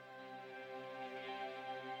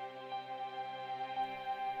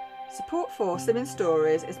Support for Slimming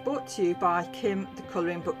Stories is brought to you by Kim, the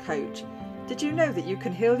Colouring Book Coach. Did you know that you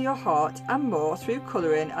can heal your heart and more through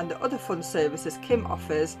colouring and the other fun services Kim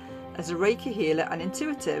offers as a Reiki healer and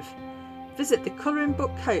intuitive? Visit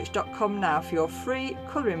thecoloringbookcoach.com now for your free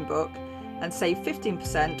colouring book and save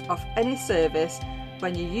 15% off any service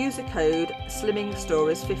when you use the code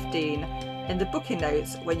SlimmingStories15 in the booking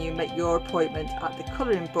notes when you make your appointment at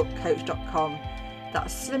thecoloringbookcoach.com.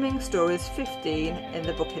 That's Slimming Stories 15 in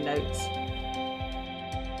the booking notes.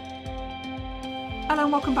 Hello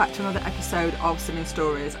and welcome back to another episode of Slimming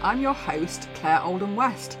Stories. I'm your host, Claire Oldham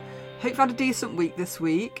West. Hope you've had a decent week this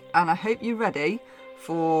week, and I hope you're ready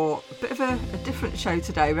for a bit of a different show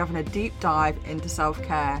today. We're having a deep dive into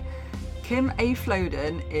self-care. Kim A.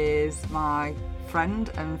 Floden is my friend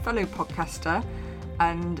and fellow podcaster,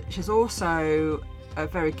 and she's also a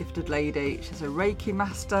very gifted lady. She's a Reiki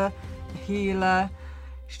master, a healer.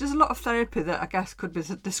 She does a lot of therapy that I guess could be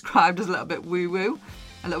described as a little bit woo-woo,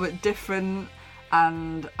 a little bit different.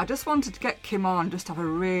 And I just wanted to get Kim on just to have a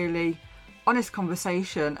really honest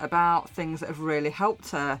conversation about things that have really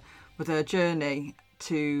helped her with her journey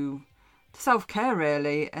to self-care,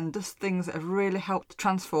 really, and just things that have really helped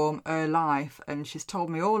transform her life. And she's told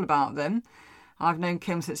me all about them. I've known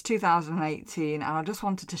Kim since 2018, and I just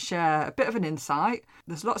wanted to share a bit of an insight.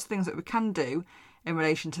 There's lots of things that we can do in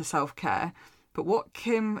relation to self-care, but what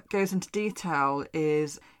Kim goes into detail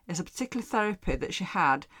is a particular therapy that she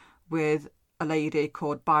had with a lady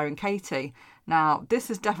called Byron Katie. Now, this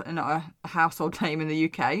is definitely not a household name in the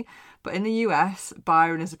UK, but in the US,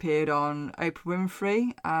 Byron has appeared on Oprah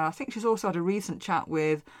Winfrey. I think she's also had a recent chat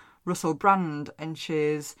with Russell Brand, and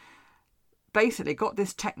she's basically got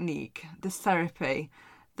this technique, this therapy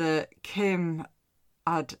that Kim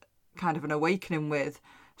had kind of an awakening with.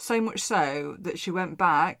 So much so that she went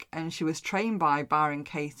back and she was trained by Byron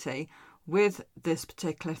Katie with this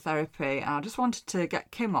particular therapy. And I just wanted to get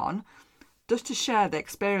Kim on just to share the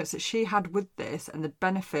experience that she had with this and the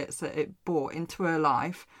benefits that it brought into her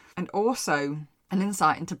life, and also an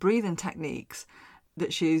insight into breathing techniques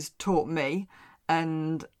that she's taught me.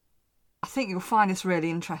 And I think you'll find this really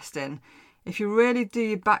interesting. If you really do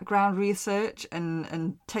your background research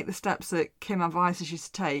and take the steps that Kim advises you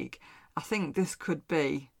to take, I think this could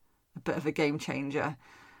be a bit of a game changer.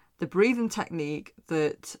 The breathing technique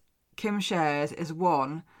that Kim shares is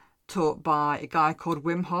one taught by a guy called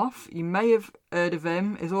Wim Hof. You may have heard of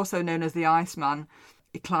him. He's also known as the Iceman.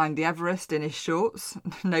 He climbed the Everest in his shorts.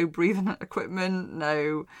 No breathing equipment,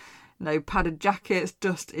 no padded jackets,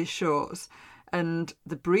 just his shorts. And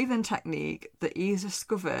the breathing technique that he's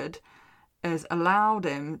discovered has allowed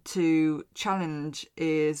him to challenge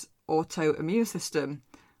his autoimmune system,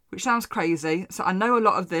 which sounds crazy. So I know a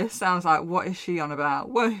lot of this sounds like, what is she on about?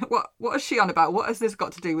 What is she on about? What has this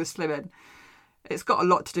got to do with slimming? It's got a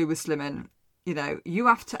lot to do with slimming. You know, you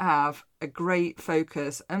have to have a great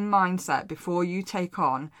focus and mindset before you take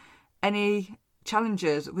on any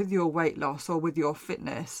challenges with your weight loss or with your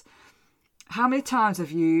fitness. How many times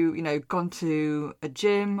have you, gone to a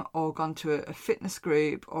gym or gone to a fitness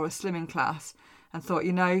group or a slimming class and thought,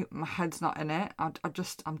 my head's not in it. I'm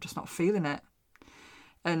just not feeling it.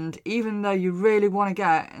 And even though you really want to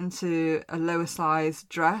get into a lower size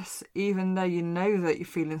dress, even though you know that you're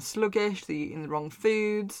feeling sluggish, that you're eating the wrong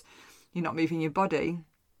foods, you're not moving your body,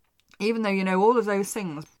 even though you know all of those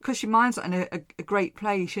things, because your mind's not in a great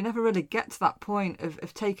place, you never really get to that point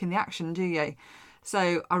of taking the action, do you?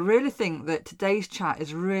 So I really think that today's chat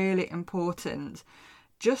is really important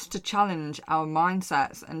just to challenge our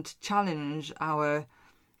mindsets and to challenge our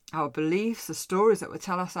beliefs, the stories that we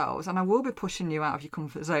tell ourselves. And I will be pushing you out of your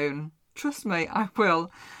comfort zone. Trust me, I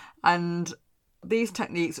will. And these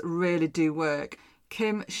techniques really do work.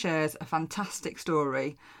 Kim shares a fantastic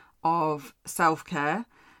story of self-care,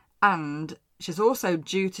 and she's also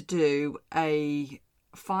due to do a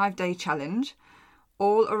 5-day challenge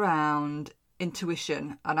all around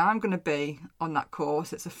intuition, and I'm going to be on that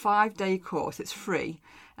course. It's a 5-day course. It's free,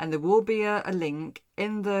 and there will be a link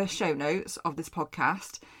in the show notes of this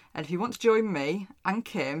podcast. And if you want to join me and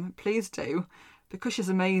Kim, please do, because she's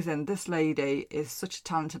amazing. This lady is such a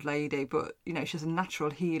talented lady, but she's a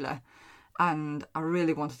natural healer, and I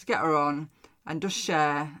really wanted to get her on and just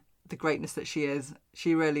share the greatness that she is.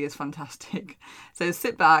 She really is fantastic. So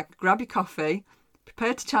sit back, grab your coffee,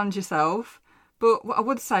 prepare to challenge yourself. But what I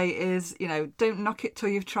would say is, don't knock it till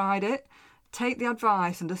you've tried it. Take the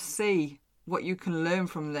advice and just see what you can learn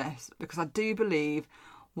from this, because I do believe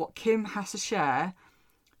what Kim has to share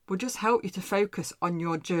will just help you to focus on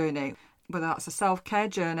your journey, whether that's a self-care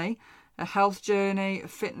journey, a health journey, a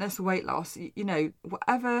fitness, weight loss,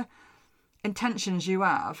 whatever intentions you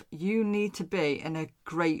have, you need to be in a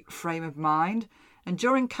great frame of mind. And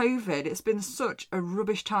during COVID, it's been such a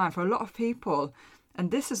rubbish time for a lot of people.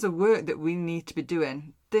 And this is the work that we need to be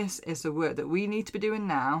doing. This is the work that we need to be doing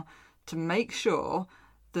now to make sure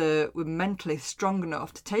that we're mentally strong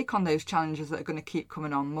enough to take on those challenges that are going to keep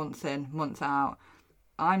coming on month in, month out.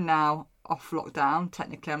 I'm now off lockdown.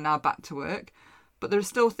 Technically, I'm now back to work. But there are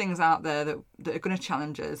still things out there that are going to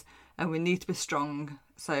challenge us, and we need to be strong.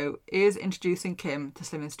 So here's introducing Kim to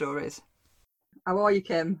Slimming Stories. How are you,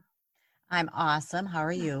 Kim? I'm awesome. How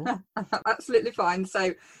are you? Absolutely fine.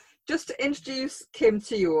 So just to introduce Kim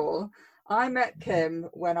to you all, I met Kim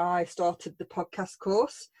when I started the podcast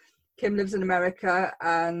course. Kim lives in America,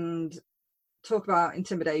 and talk about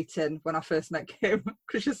intimidating when I first met Kim,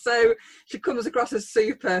 because she comes across as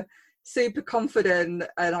super confident.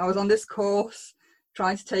 And I was on this course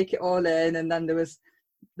trying to take it all in, and then there was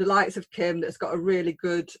the likes of Kim that's got a really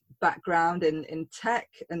good background in tech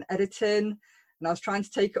and editing, and I was trying to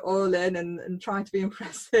take it all in and trying to be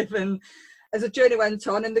impressive. And as the journey went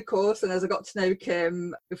on in the course, and as I got to know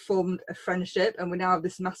Kim, we formed a friendship, and we now have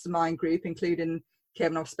this mastermind group, including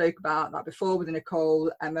Kim, and I've spoke about that before, with Nicole,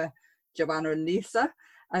 Emma, Joanna and Lisa.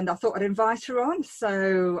 And I thought I'd invite her on.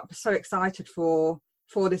 So I'm so excited for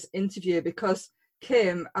this interview, because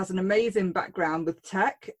Kim has an amazing background with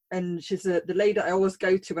tech, and she's the lady I always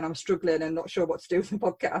go to when I'm struggling and not sure what to do with the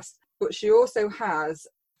podcast. But she also has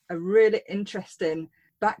a really interesting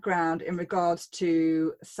background in regards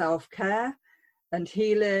to self-care and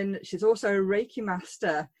healing. She's also a Reiki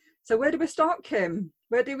master. So where do we start, Kim?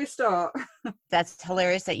 Where do we start? That's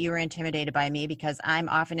hilarious that you were intimidated by me, because I'm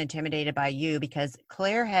often intimidated by you, because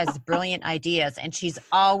Claire has brilliant ideas, and she's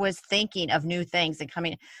always thinking of new things and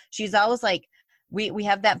coming. She's always like, we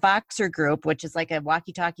have that Boxer group, which is like a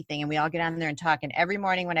walkie-talkie thing, and we all get on there and talk. And every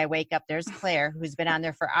morning when I wake up, there's Claire, who's been on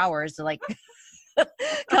there for hours, like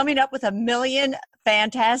coming up with a million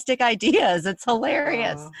fantastic ideas. It's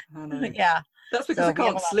hilarious. I know. Yeah. That's because I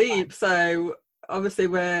can't sleep. So obviously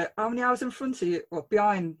we're how many hours in front of you? Well,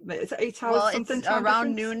 behind me. It's 8 hours. Well, something it's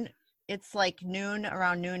around difference? noon. It's like noon,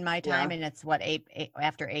 around noon my time, and it's what eight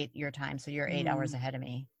after 8 your time. So you're 8 hours ahead of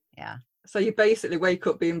me. Yeah. So you basically wake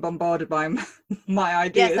up being bombarded by my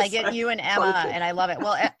ideas. Yes, I get you and Emma, and I love it.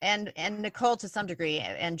 Well, and Nicole to some degree,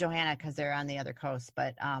 and Johanna, because they're on the other coast.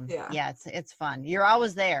 But yeah, it's fun. You're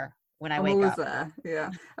always there when I wake up. There.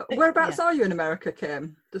 Yeah. Whereabouts are you in America,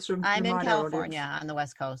 Kim? I'm in California on the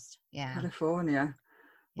West Coast. Yeah. California.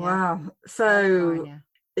 Yeah. Wow. So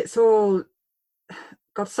it's all,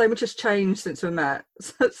 God, so much has changed since we met.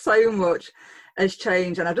 So much has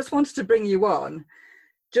changed, and I just wanted to bring you on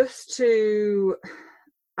just to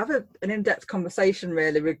have an in-depth conversation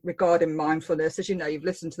really regarding mindfulness. As you know, you've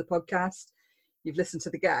listened to the podcast, you've listened to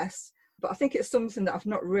the guests, but I think it's something that I've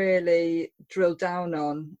not really drilled down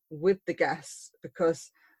on with the guests, because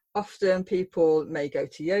often people may go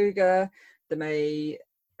to yoga, they may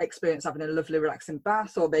experience having a lovely relaxing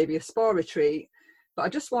bath, or maybe a spa retreat. But I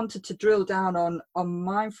just wanted to drill down on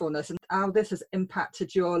mindfulness and how this has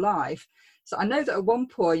impacted your life. So I know that at one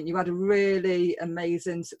point you had a really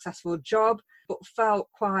amazing, successful job, but felt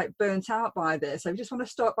quite burnt out by this. So you just want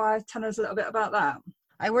to start by telling us a little bit about that.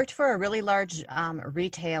 I worked for a really large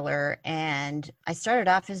retailer, and I started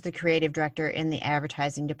off as the creative director in the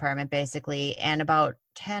advertising department, basically. And about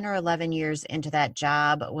 10 or 11 years into that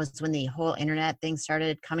job was when the whole internet thing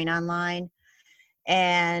started coming online.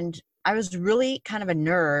 And I was really kind of a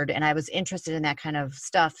nerd, and I was interested in that kind of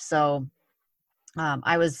stuff. So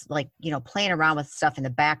I was like, playing around with stuff in the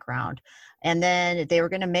background. And then they were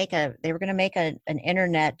going to make an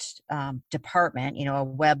internet department, a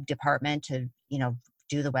web department to,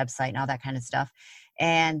 do the website and all that kind of stuff.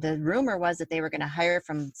 And the rumor was that they were going to hire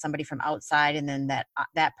somebody from outside, and then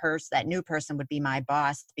that new person would be my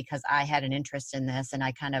boss, because I had an interest in this, and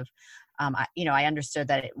I kind of, I understood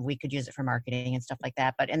that we could use it for marketing and stuff like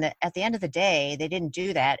that. But at the end of the day, they didn't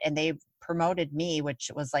do that, and they promoted me,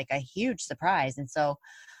 which was like a huge surprise. And so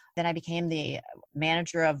then I became the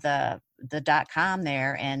manager of the .com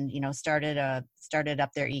there, and started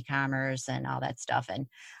up their e-commerce and all that stuff.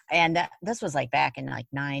 And this was like back in like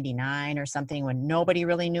 99 or something, when nobody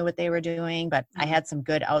really knew what they were doing. But I had some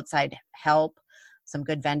good outside help, some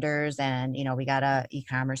good vendors, and we got a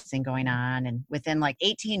e-commerce thing going on. And within like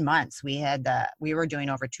 18 months, we were doing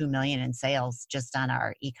over 2 million in sales just on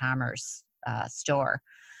our e-commerce store.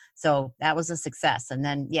 So that was a success. And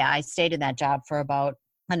then I stayed in that job for about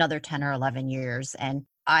another 10 or 11 years. And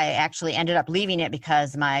I actually ended up leaving it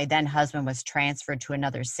because my then husband was transferred to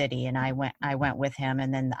another city, and I went with him.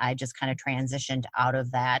 And then I just kind of transitioned out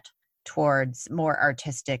of that towards more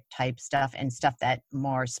artistic type stuff and stuff that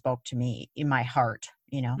more spoke to me in my heart,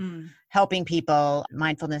 helping people,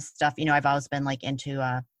 mindfulness stuff. I've always been like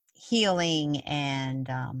into healing and,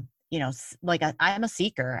 I'm a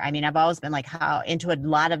seeker. I mean, I've always been like how into a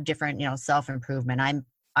lot of different, self-improvement.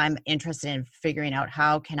 I'm interested in figuring out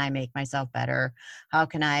how can I make myself better? How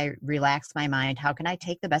can I relax my mind? How can I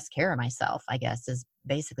take the best care of myself, I guess, is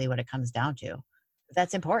basically what it comes down to.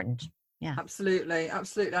 That's important. Yeah. Absolutely.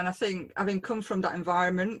 And I think having come from that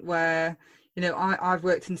environment where, I've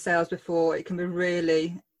worked in sales before, it can be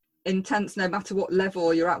really intense no matter what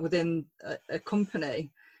level you're at within a company.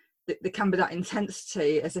 There can be that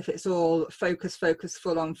intensity as if it's all focus,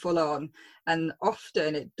 full on. And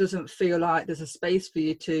often it doesn't feel like there's a space for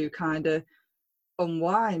you to kind of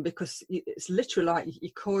unwind, because it's literally like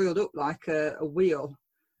you're coiled up like a wheel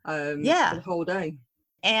for the whole day.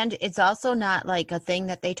 And it's also not like a thing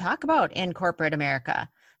that they talk about in corporate America.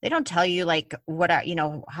 They don't tell you like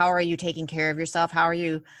how are you taking care of yourself? How are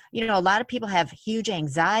you, a lot of people have huge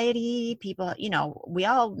anxiety. People, we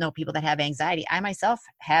all know people that have anxiety. I myself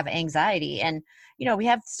have anxiety, and, we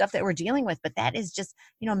have stuff that we're dealing with, but that is just,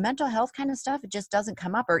 mental health kind of stuff. It just doesn't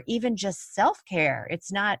come up, or even just self-care.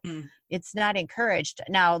 It's not encouraged.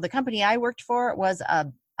 Now, the company I worked for was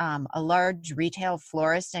a large retail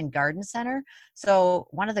florist and garden center. So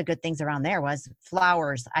one of the good things around there was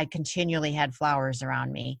flowers. I continually had flowers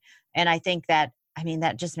around me. And I think that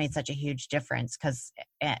just made such a huge difference, because,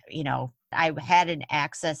 I had an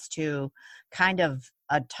access to kind of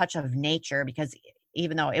a touch of nature, because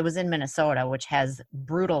even though it was in Minnesota, which has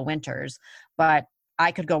brutal winters, but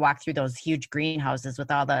I could go walk through those huge greenhouses with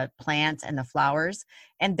all the plants and the flowers.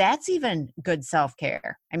 And that's even good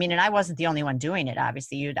self-care. I mean, and I wasn't the only one doing it.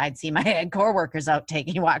 Obviously, I'd see my coworkers out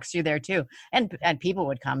taking walks through there too. And people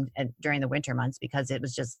would come during the winter months because it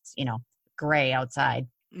was just, gray outside.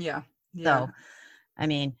 Yeah. So, I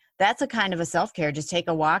mean, that's a kind of a self-care. Just take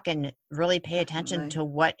a walk and really pay attention to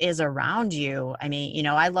what is around you. I mean,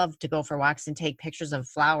 I love to go for walks and take pictures of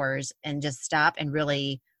flowers and just stop and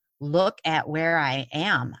really look at where I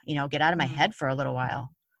am, get out of my head for a little while.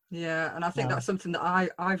 Yeah. And I think that's something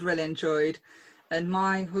that I've really enjoyed. And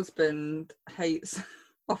my husband hates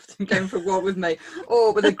often going for a walk with me,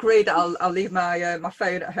 or would agree that I'll leave my my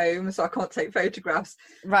phone at home so I can't take photographs.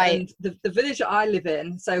 Right. And the village that I live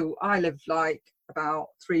in, so I live like about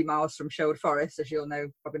 3 miles from Sherwood Forest, as you'll know,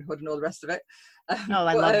 Robin Hood and all the rest of it.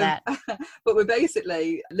 I love that. But we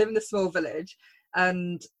basically live in a small village,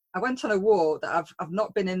 and I went on a walk that I've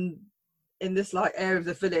not been in this like area of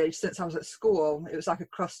the village since I was at school. It was like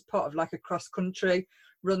part of a cross country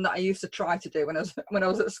run that I used to try to do when I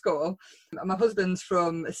was at school. And my husband's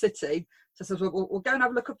from a city, so I said, we'll go and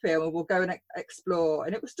have a look up here, and we'll go and explore.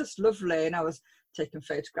 And it was just lovely. And I was taking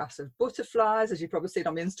photographs of butterflies, as you've probably seen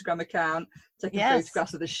on my Instagram account, taking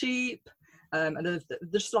photographs of the sheep, and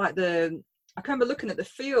just like I remember looking at the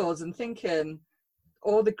fields and thinking,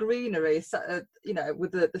 all the greenery,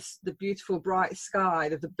 with the beautiful bright sky,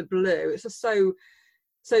 the blue. It's just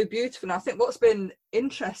so beautiful. And I think what's been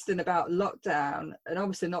interesting about lockdown, and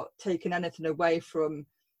obviously not taking anything away from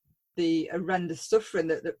the horrendous suffering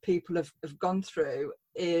that people have gone through,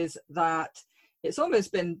 is that it's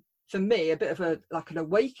almost been, for me, a bit of an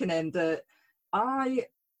awakening that I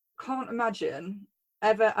can't imagine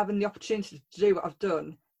ever having the opportunity to do what I've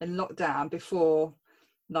done in lockdown before,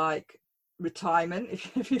 like retirement,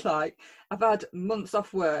 if you like. I've had months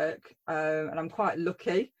off work, and I'm quite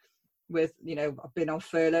lucky with, I've been on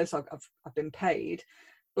furlough, so I've been paid,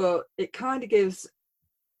 but it kind of gives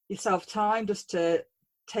yourself time just to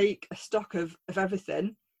take a stock of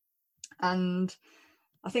everything. And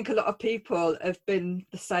I think a lot of people have been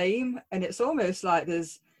the same, and it's almost like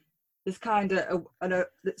there's kind of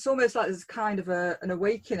it's almost like there's kind of an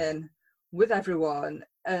awakening with everyone.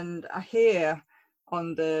 And I hear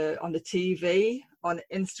on the TV, on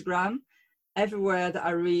Instagram, everywhere that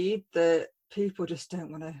I read, that people just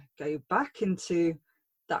don't want to go back into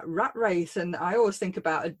that rat race. And I always think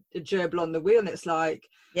about a gerbil on the wheel, and it's like,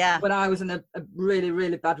 when I was in a really,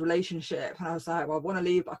 really bad relationship, and I was like, well, I want to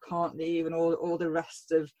leave, but I can't leave, and all the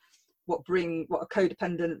rest of what a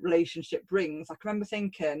codependent relationship brings. I remember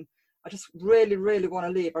thinking, I just really, really want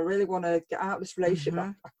to leave. I really want to get out of this relationship.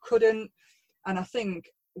 I couldn't. And I think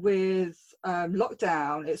with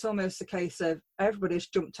lockdown, it's almost a case of everybody's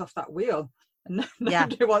jumped off that wheel, and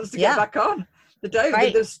nobody wants to get back on. They don't.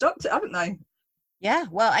 Right. They've stopped it, haven't they? Yeah.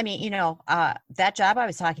 Well, I mean, that job I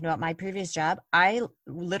was talking about, my previous job, I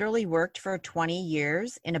literally worked for 20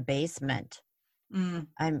 years in a basement.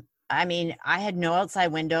 I mean, I had no outside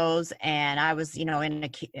windows, and I was,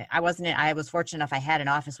 I was fortunate enough I had an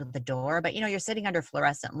office with the door, but you're sitting under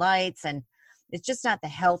fluorescent lights, and it's just not the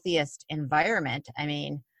healthiest environment. I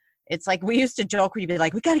mean, it's like we used to joke, we'd be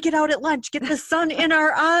like, we got to get out at lunch, get the sun in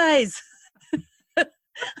our eyes.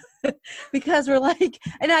 Because we're like,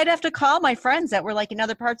 and I'd have to call my friends that were like in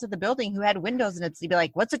other parts of the building who had windows, and it'd be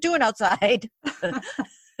like, what's it doing outside?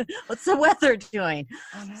 What's the weather doing?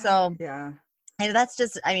 So yeah. And that's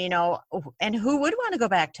just, and who would want to go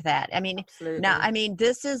back to that? I mean, Absolutely. now,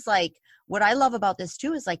 this is like, what I love about this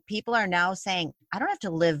too is like people are now saying, I don't have to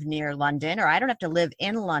live near London, or I don't have to live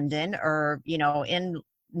in London, or, in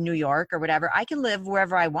New York or whatever. I can live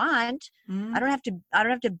wherever I want. I don't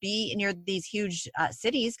have to be near these huge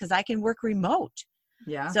cities, because I can work remote.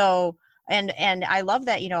 Yeah. So, and I love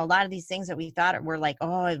that, a lot of these things that we thought were like,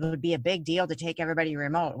 oh, it would be a big deal to take everybody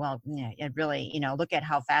remote. Well, yeah, it really, look at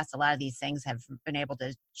how fast a lot of these things have been able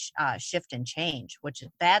to shift and change, which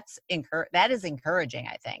that is encouraging,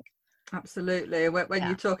 I think. Absolutely. When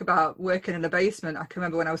you talk about working in a basement, I can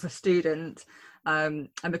remember when I was a student, and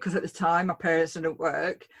because at the time my parents didn't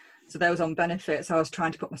work, so they was on benefits, I was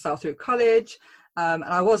trying to put myself through college, and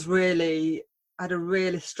I had a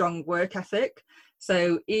really strong work ethic.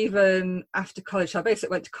 So even after college, I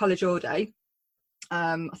basically went to college all day.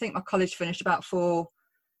 I think my college finished about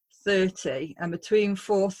 4:30, and between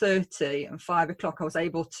 4:30 and 5 o'clock, I was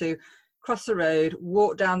able to cross the road,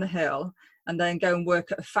 walk down the hill, and then go and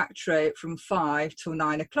work at a factory from 5 till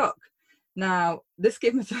 9 o'clock. Now, this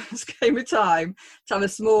gave me time to have a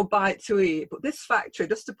small bite to eat. But this factory,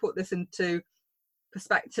 just to put this into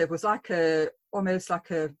perspective, was almost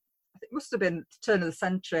like I think it must have been the turn of the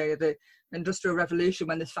century, the Industrial Revolution,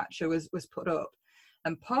 when this factory was put up.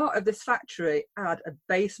 And part of this factory had a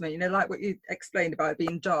basement, like what you explained about it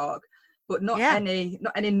being dark, but not any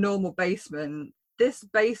normal basement. This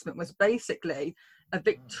basement was basically a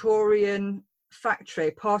Victorian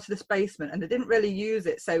factory, part of this basement, and they didn't really use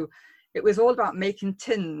it. So it was all about making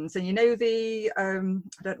tins. And the I don't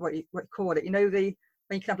know what you call it, when you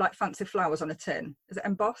can have like fancy flowers on a tin. Is it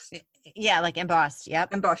embossed? Yeah, like embossed.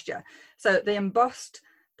 Yep. Embossed, yeah. So the embossed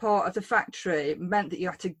part of the factory meant that you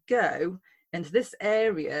had to go into this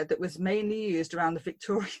area that was mainly used around the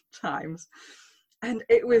Victorian times. And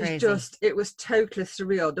it was crazy. It was totally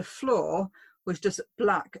surreal. The floor was just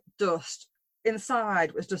black dust.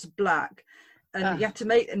 Inside was just black. And you had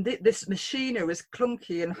to and this machinery was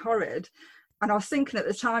clunky and horrid. And I was thinking at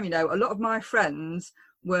the time, a lot of my friends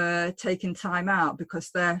were taking time out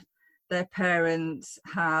because their parents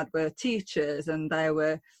were teachers, and they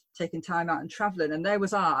were taking time out and traveling. And there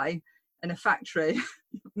was I in a factory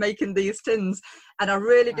making these tins. And I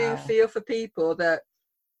really do feel for people that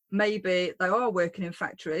maybe they are working in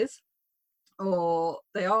factories, or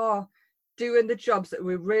they are doing the jobs that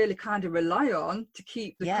we really kind of rely on to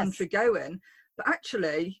keep the country going. But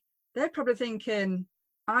actually, they're probably thinking,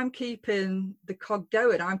 I'm keeping the cog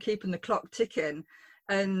going, I'm keeping the clock ticking.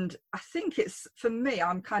 And I think for me,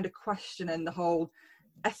 I'm kind of questioning the whole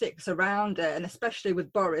ethics around it. And especially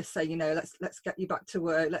with Boris saying, let's get you back to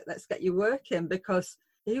work, let's get you working, because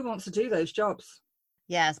who wants to do those jobs?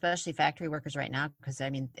 Yeah, especially factory workers right now, because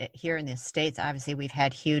here in the States, obviously we've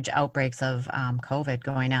had huge outbreaks of COVID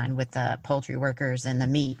going on with the poultry workers and the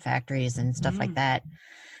meat factories and stuff like that.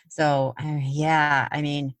 So and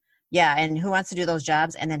who wants to do those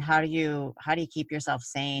jobs? And then how do you keep yourself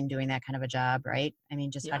sane doing that kind of a job, right? How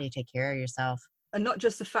do you take care of yourself? And not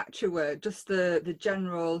just the factory work, just the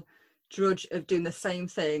general drudge of doing the same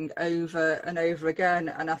thing over and over again.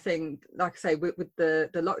 And I think, like I say, with the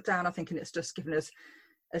lockdown, I think it's just given us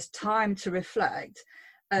time to reflect.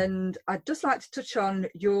 And I'd just like to touch on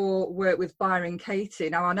your work with Byron Katie.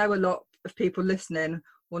 Now, I know a lot of people listening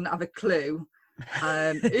will not have a clue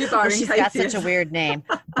who Byron she's Katie got such is. a weird name.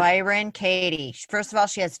 Byron Katie. First of all,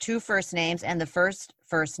 she has two first names, and the first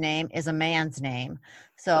name is a man's name.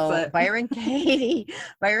 So Byron Katie,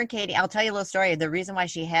 I'll tell you a little story. The reason why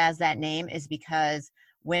she has that name is because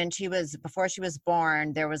before she was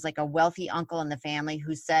born, there was like a wealthy uncle in the family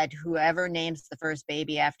who said, whoever names the first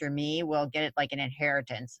baby after me will get it like an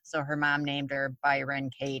inheritance. So her mom named her Byron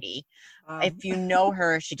Katie. If you know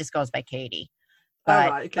her, she just goes by Katie.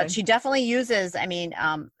 But she definitely uses,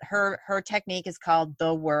 her technique is called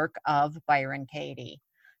the work of Byron Katie.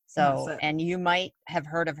 So, and you might have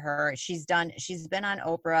heard of her. She's been on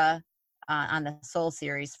Oprah, on the Soul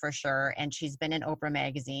series for sure. And she's been in Oprah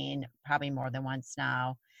magazine probably more than once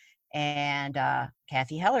now. And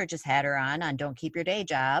Kathy Heller just had her on Don't Keep Your Day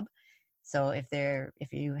Job. So if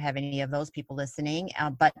you have any of those people listening,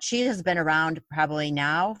 but she has been around probably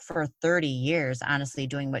now for 30 years, honestly,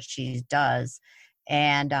 doing what she does.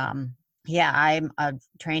 And yeah, I'm a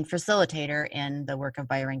trained facilitator in the work of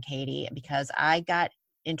Byron Katie because I got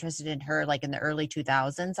interested in her like in the early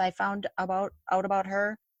 2000s. I found out about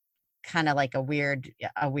her, kind of like a weird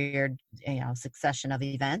succession of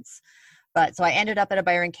events. But so I ended up at a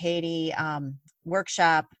Byron Katie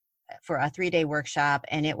workshop for a 3-day workshop,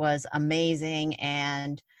 and it was amazing.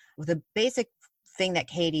 And the basic thing that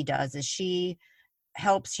Katie does is she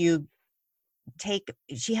helps you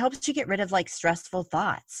get rid of like stressful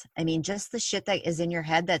thoughts. I mean, just the shit that is in your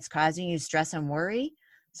head that's causing you stress and worry.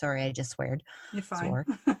 Sorry, I just sweared. You're fine. Swore.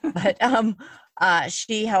 But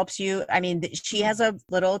she helps you. I mean, she has a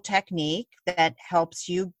little technique that helps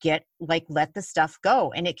you let the stuff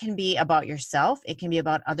go. And it can be about yourself. It can be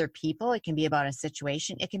about other people. It can be about a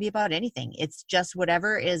situation. It can be about anything. It's just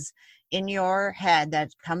whatever is in your head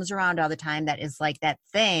that comes around all the time that is like that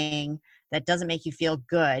thing that doesn't make you feel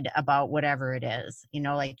good about whatever it is.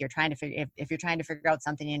 Like you're trying to figure, if you're trying to figure out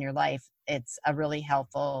something in your life, it's a really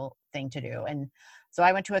helpful thing to do. And so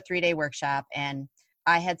I went to a 3-day workshop, and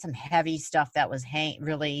I had some heavy stuff that was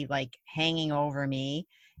really like hanging over me.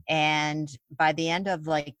 And by the end of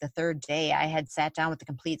like the 3rd day, I had sat down with a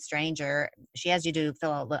complete stranger. She has you to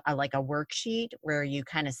fill out like a worksheet where you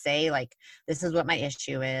kind of say like, this is what my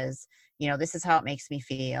issue is. This is how it makes me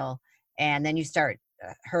feel. And then you start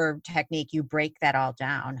her technique, you break that all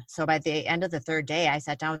down. So by the end of the 3rd day, I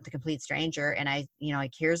sat down with a complete stranger, and I,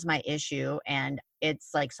 like, here's my issue. And it's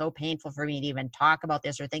like so painful for me to even talk about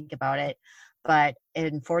this or think about it. But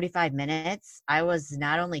in 45 minutes, I was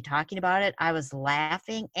not only talking about it, I was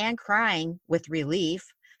laughing and crying with relief,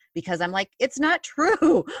 because I'm like, it's not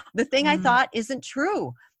true. The thing I thought isn't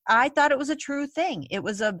true. I thought it was a true thing. It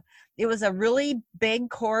was a really big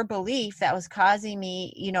core belief that was causing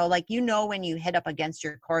me, when you hit up against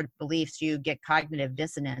your core beliefs, you get cognitive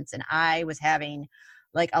dissonance. And I was having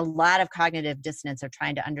like a lot of cognitive dissonance of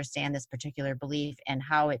trying to understand this particular belief and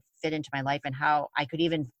how it fit into my life and how I could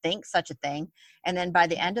even think such a thing. And then by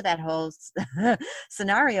the end of that whole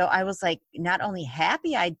scenario, I was like, not only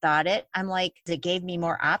happy I thought it, I'm like, it gave me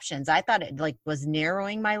more options. I thought it like was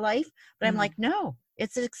narrowing my life, but I'm like, no,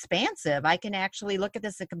 it's expansive. I can actually look at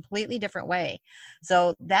this a completely different way.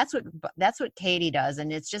 So that's what Katie does.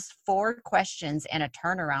 And it's just 4 questions and a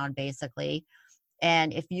turnaround basically.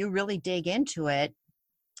 And if you really dig into it,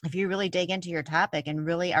 if you really dig into your topic and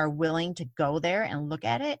really are willing to go there and look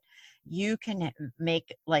at it, you can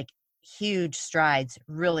make like huge strides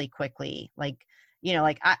really quickly. Like,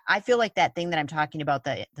 I feel like that thing that I'm talking about,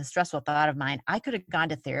 the stressful thought of mine, I could have gone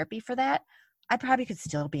to therapy for that. I probably could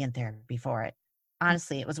still be in therapy for it.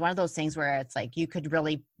 Honestly, it was one of those things where it's like you could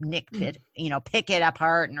really pick it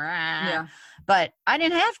apart and but I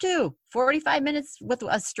didn't have to. 45 minutes with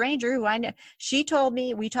a stranger who I know. She told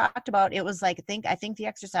me, we talked about, it was like, I think the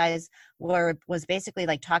exercise was basically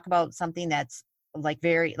like talk about something that's like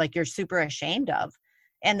very, like you're super ashamed of.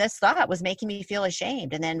 And this thought was making me feel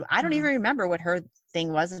ashamed. And then I don't even remember what her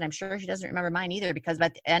thing was. And I'm sure she doesn't remember mine either, because by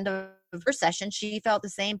the end of her session, she felt the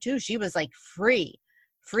same too. She was like free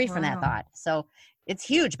from that thought. So it's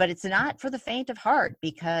huge, but it's not for the faint of heart,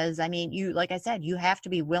 because I mean, like I said, you have to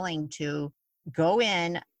be willing to go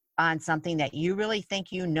in on something that you really think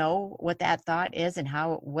what that thought is and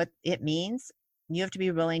what it means. You have to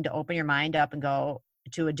be willing to open your mind up and go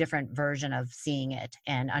to a different version of seeing it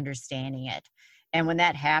and understanding it. And when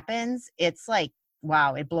that happens, it's like,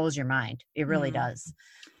 wow, it blows your mind. It really does.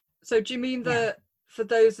 So do you mean that for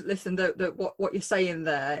those that listen, that what you're saying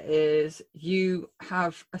there is you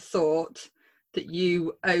have a thought that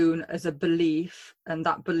you own as a belief, and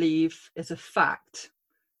that belief is a fact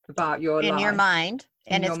about your life. In your mind,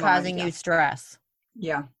 and it's causing you stress.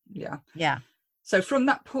 Yeah. So from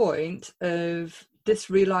that point of this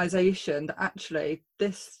realization that actually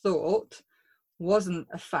this thought wasn't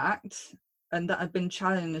a fact and that had been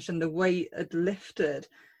challenged and the weight had lifted,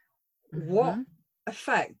 what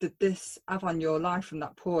effect did this have on your life from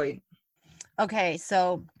that point? Okay,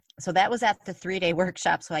 so that was at the 3-day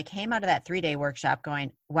workshop. So I came out of that 3-day workshop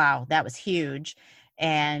going, wow, that was huge.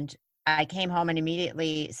 And I came home and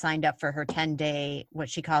immediately signed up for her 10-day, what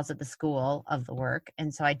she calls it, the school of the work.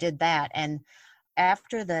 And so I did that. And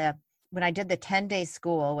when I did the 10-day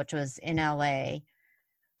school, which was in LA,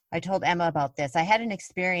 I told Emma about this. I had an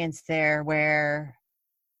experience there where,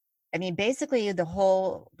 I mean, basically the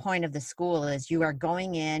whole point of the school is you are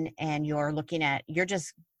going in and you're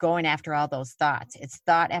just going after all those thoughts. It's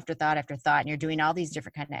thought after thought after thought. And you're doing all these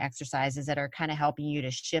different kind of exercises that are kind of helping you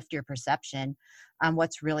to shift your perception on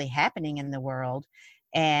what's really happening in the world.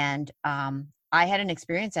 And I had an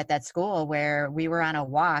experience at that school where we were on a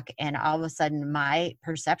walk and all of a sudden my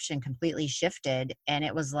perception completely shifted. And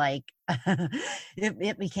it was like,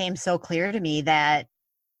 it became so clear to me that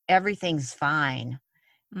everything's fine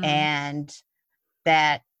and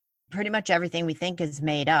that pretty much everything we think is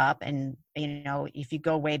made up. And, you know, if you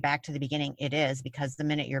go way back to the beginning, it is, because the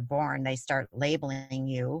minute you're born, they start labeling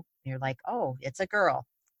you. You're like, oh, it's a girl.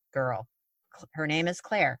 Her name is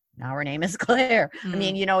Claire. Now her name is Claire. I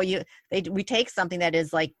mean, you know, we take something that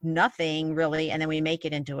is like nothing really, and then we make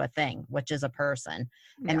it into a thing, which is a person.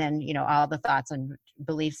 And then, you know, all the thoughts and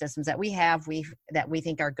belief systems that we have, that we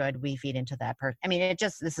think are good, we feed into that person. I mean,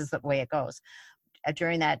 this is the way it goes.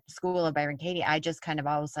 During that school of Byron Katie, I just kind of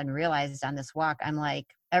all of a sudden realized on this walk, I'm like,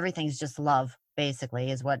 everything's just love,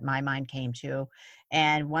 basically, is what my mind came to.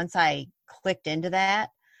 And once I clicked into that,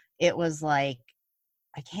 it was like,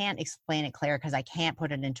 I can't explain it, Claire, because I can't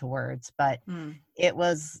put it into words, but it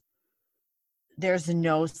was, there's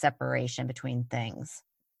no separation between things.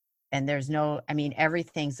 And there's no, I mean,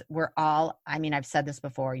 I've said this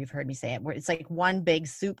before, you've heard me say it, where it's like one big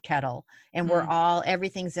soup kettle and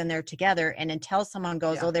everything's in there together. And until someone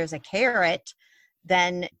goes, oh, there's a carrot,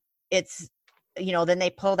 then it's, you know, then they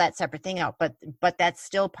pull that separate thing out. But that's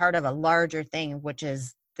still part of a larger thing, which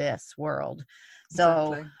is this world.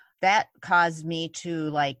 So Exactly. that caused me to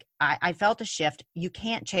like, I felt a shift. You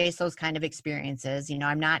can't chase those kind of experiences. You know,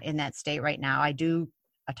 I'm not in that state right now. I do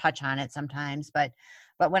touch on it sometimes, but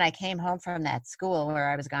when I came home from that school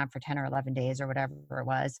where I was gone for 10 or 11 days or whatever it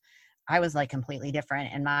was, I was like completely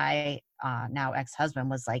different. And my now ex-husband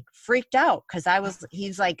was like freaked out because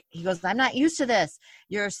he goes, I'm not used to this.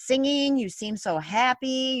 You're singing. You seem so happy.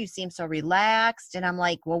 You seem so relaxed. And I'm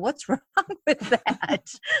like, well, what's wrong with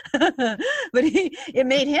that? But it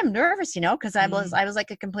made him nervous, you know, because I was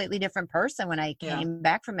like a completely different person when I came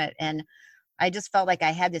back from it. And I just felt like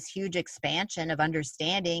I had this huge expansion of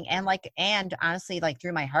understanding and honestly, like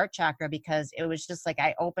through my heart chakra, because it was just like,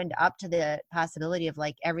 I opened up to the possibility of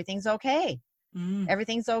like, everything's okay.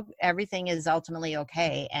 Everything is ultimately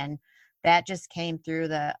okay. And that just came through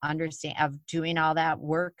the understand of doing all that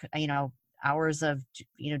work, you know, hours of,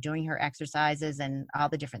 you know, doing her exercises and all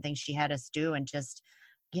the different things she had us do, and just,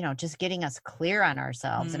 you know, just getting us clear on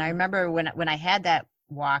ourselves. And I remember when I had that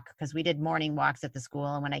walk, because we did morning walks at the school,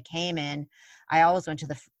 and when I came in, I always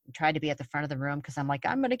tried to be at the front of the room, because I'm like,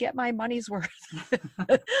 I'm going to get my money's worth.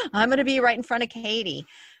 I'm going to be right in front of Katie.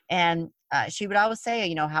 And she would always say,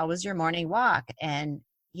 you know, how was your morning walk? And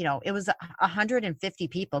you know, it was 150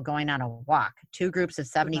 people going on a walk, 2 groups of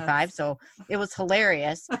 75. So it was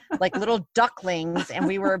hilarious, like little ducklings. And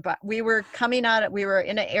we were coming out, we were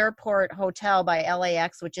in an airport hotel by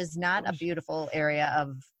LAX, which is not a beautiful area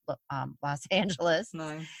of Los Angeles.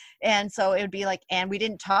 No. And so it would be like, and we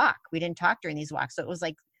didn't talk during these walks. So it was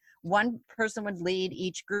like one person would lead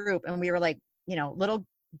each group, and we were like, you know, little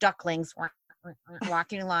ducklings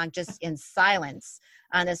walking along just in silence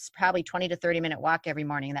on this probably 20 to 30 minute walk every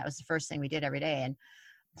morning. And that was the first thing we did every day. And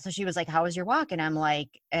so she was like, how was your walk? And I'm like,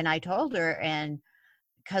 and I told her, and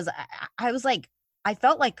because I was like, I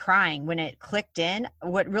felt like crying when it clicked in.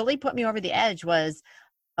 What really put me over the edge was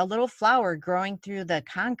a little flower growing through the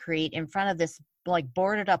concrete in front of this like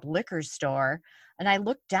boarded up liquor store. And I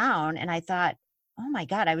looked down and I thought, oh my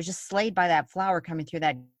God, I was just slayed by that flower coming through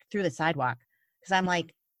the sidewalk. Because I'm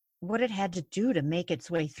like, what it had to do to make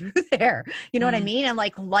its way through there. You know what I mean? And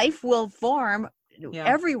like life will form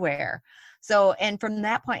everywhere. So, and from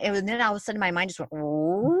that point, then all of a sudden my mind just went,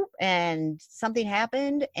 oh, and something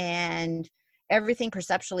happened and everything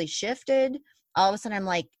perceptually shifted. All of a sudden I'm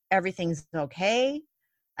like, everything's okay.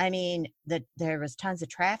 I mean, there was tons of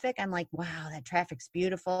traffic. I'm like, wow, that traffic's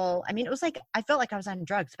beautiful. I mean, it was like, I felt like I was on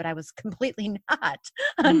drugs, but I was completely not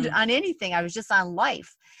on anything. I was just on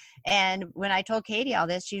life. And when I told Katie all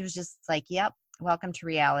this, she was just like, yep, welcome to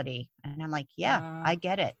reality. And I'm like, yeah, I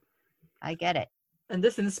get it. And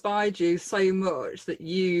this inspired you so much that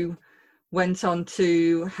you went on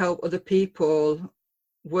to help other people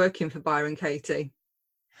working for Byron Katie.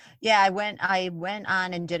 Yeah, I went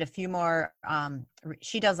on and did a few more.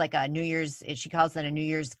 She does like a New Year's, she calls it a New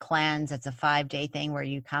Year's cleanse. It's a 5-day thing where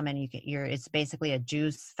you come and it's basically a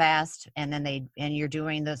juice fast. And then you're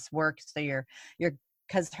doing this work. So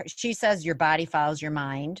because she says your body follows your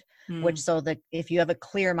mind, which so that if you have a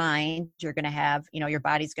clear mind, you're going to have, you know, your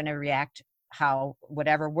body's going to react how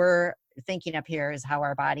whatever we're thinking up here is how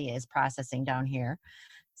our body is processing down here.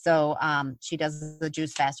 So she does the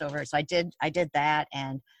juice fast over. So I did that,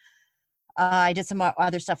 and I did some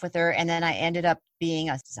other stuff with her, and then I ended up being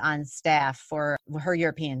on staff for her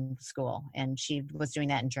European school, and she was doing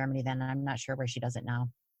that in Germany then. I'm not sure where she does it now.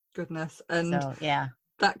 Goodness. And so, yeah,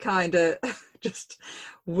 that kind of just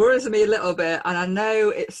worries me a little bit. And I know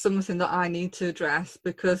it's something that I need to address,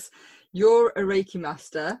 because you're a Reiki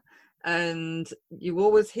master and you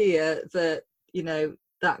always hear that, you know,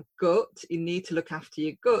 that gut, you need to look after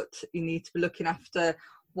your gut, you need to be looking after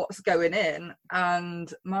what's going in.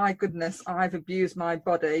 And my goodness, I've abused my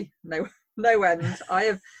body no end. I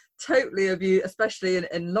have totally abused, especially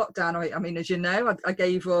in lockdown. I mean, as you know, I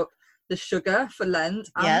gave up the sugar for Lent,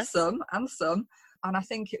 and Yes. some. And I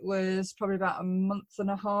think it was probably about a month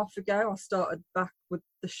and a half ago I started back with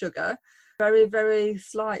the sugar, very, very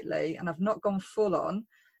slightly, and I've not gone full on.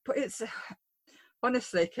 But it's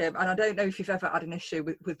honestly, Kim, and I don't know if you've ever had an issue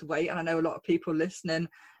with weight, and I know a lot of people listening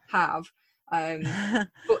have.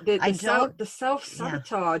 But the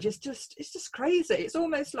self-sabotage is just crazy. It's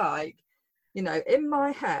almost like, you know, in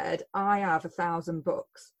my head, I have 1,000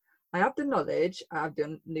 books. I have the knowledge, I have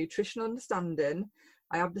the nutritional understanding,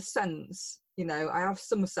 I have the sense, you know, I have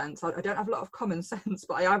some sense. I don't have a lot of common sense,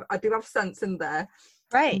 but I do have sense in there.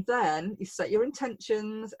 Right. And then you set your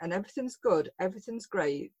intentions and everything's good, everything's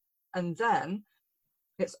great. And then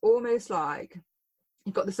it's almost like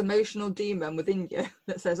you've got this emotional demon within you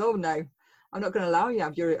that says, oh no, I'm not going to allow you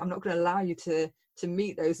I'm not going to allow you to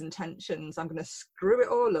meet those intentions. I'm going to screw it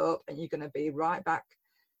all up, and you're going to be right back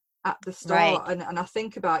at the start. Right. And I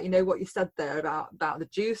think about, you know, what you said there about the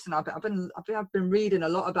juice, and I've been reading a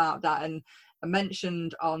lot about that. And I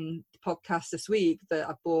mentioned on the podcast this week that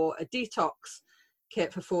I bought a detox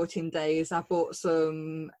kit for 14 days. I bought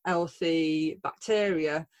some healthy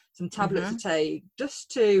bacteria, some tablets to take,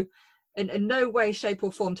 just to, in no way, shape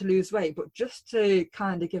or form to lose weight, but just to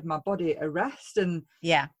kind of give my body a rest. And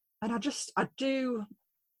I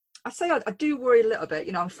do worry a little bit.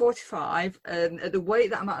 You know, I'm 45, and at the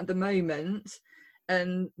weight that I'm at the moment,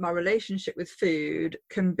 and my relationship with food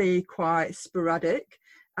can be quite sporadic.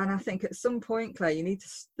 And I think at some point, Claire, you need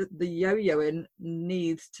to, the yo-yoing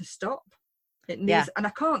needs to stop. It needs, and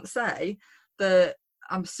I can't say that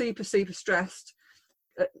I'm super, super stressed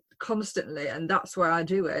constantly, and that's why I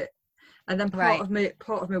do it. And then part of me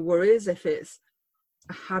worries if it's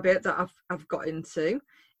a habit that I've got into.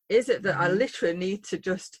 Is it that I literally need to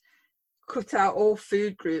just cut out all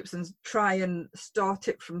food groups and try and start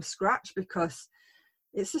it from scratch? Because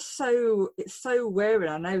it's just it's so wearing.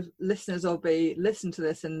 I know listeners will be listening to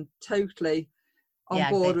this and totally on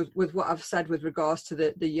board with what I've said with regards to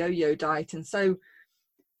the yo-yo diet. And so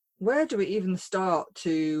where do we even start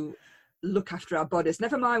to look after our bodies?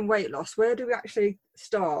 Never mind weight loss. Where do we actually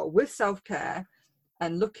start with self-care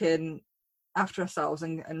and looking after ourselves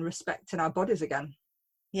and respecting our bodies again?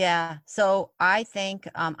 Yeah. So I think,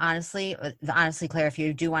 honestly, Claire, if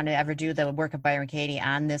you do want to ever do the work of Byron Katie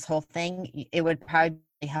on this whole thing, it would probably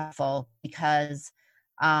be helpful, because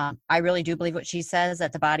I really do believe what she says,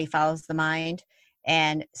 that the body follows the mind.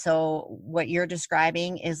 And so what you're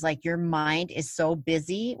describing is like your mind is so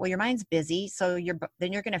busy. Well, your mind's busy. So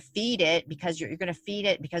then you're going to feed it, because you're going to feed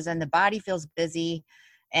it, because then the body feels busy.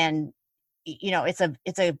 And, you know, it's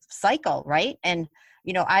a cycle, right? And,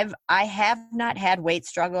 you know, I have not had weight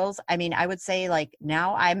struggles. I mean, I would say, like,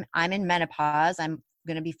 now I'm in menopause. I'm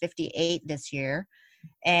going to be 58 this year.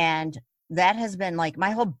 And that has been like,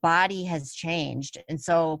 my whole body has changed. And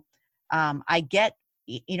so I get,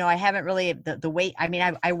 you know, I haven't really the weight. I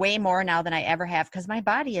mean, I weigh more now than I ever have, because my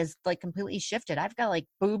body is like completely shifted. I've got like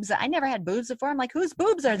boobs. I never had boobs before. I'm like, whose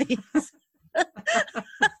boobs are these?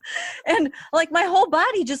 And like my whole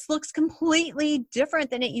body just looks completely different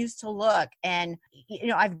than it used to look. And, you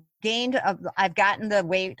know, I've gotten the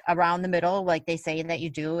weight around the middle, like they say that you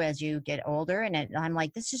do as you get older. And I'm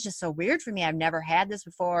like, this is just so weird for me. I've never had this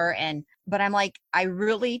before. But I'm like, I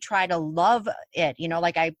really try to love it. You know,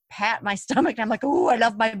 like I pat my stomach and I'm like, oh, I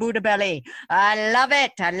love my Buddha belly. I love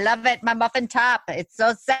it. I love it. My muffin top. It's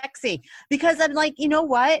so sexy. Because I'm like, you know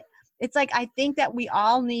what? It's like, I think that we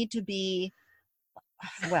all need to be,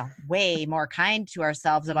 well, way more kind to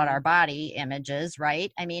ourselves about our body images,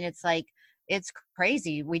 right? I mean, it's like, it's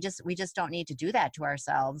crazy. We just don't need to do that to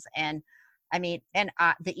ourselves. And I mean, and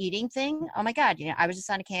the eating thing, oh my God, you know, I was just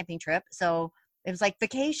on a camping trip. So it was like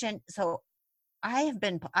vacation. So I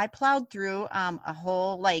plowed through a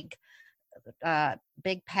whole like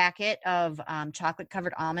big packet of chocolate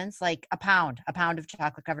covered almonds, like a pound of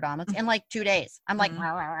chocolate covered almonds in like 2 days. I'm like,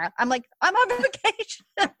 I'm on vacation.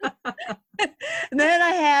 And then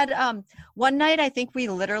I had one night, I think we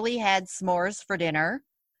literally had s'mores for dinner.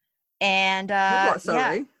 And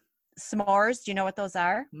Sorry? S'mores. Do you know what those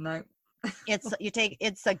are? No. You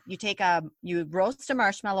roast a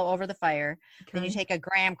marshmallow over the fire. Okay. Then you take a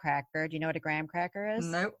graham cracker. Do you know what a graham cracker is?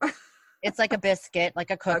 No. It's like a biscuit, like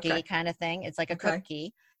a cookie kind of thing. It's like a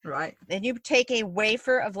cookie. Right. Then you take a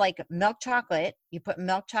wafer of like milk chocolate, you put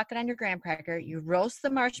milk chocolate on your graham cracker, you roast the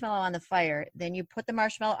marshmallow on the fire, then you put the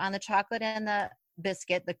marshmallow on the chocolate and the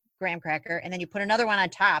biscuit, the graham cracker, and then you put another one on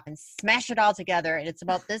top and smash it all together. And it's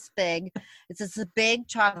about this big. It's this big Oh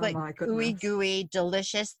chocolate, my ooey goodness. gooey,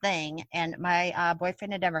 delicious thing. And my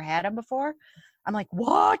boyfriend had never had them before. I'm like,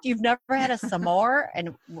 what? You've never had a s'more?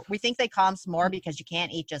 And we think they call them s'more because you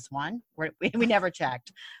can't eat just one. We never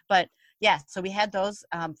checked. But yeah, so we had those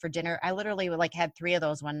for dinner. I literally like had 3 of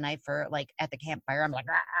those one night for like at the campfire. I'm like,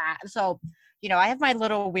 ah. So, you know, I have my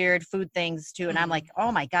little weird food things too. And I'm like,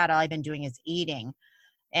 oh my God, all I've been doing is eating.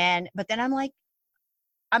 But then I'm like,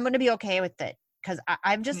 I'm going to be okay with it. Cause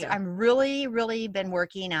I'm really, really been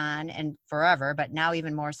working on and forever, but now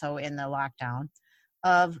even more so in the lockdown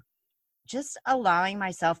of just allowing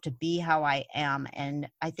myself to be how I am. And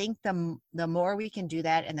I think the more we can do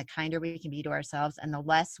that and the kinder we can be to ourselves and the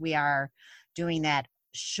less we are doing that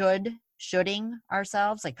shoulding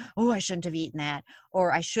ourselves, like, oh, I shouldn't have eaten that,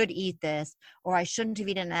 or I should eat this, or I shouldn't have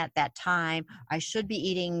eaten at that time. I should be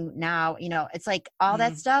eating now. You know, it's like all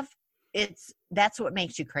that stuff. That's what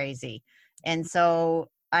makes you crazy. And so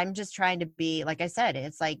I'm just trying to be, like I said,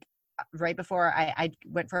 it's like, right before I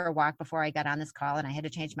went for a walk before I got on this call and I had to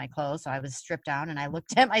change my clothes. So I was stripped down and I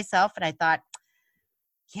looked at myself and I thought,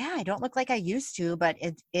 yeah, I don't look like I used to, but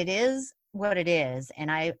it is what it is. And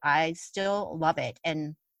I still love it.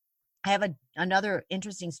 And I have another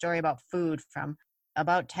interesting story about food. From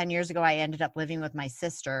about 10 years ago, I ended up living with my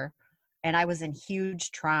sister and I was in huge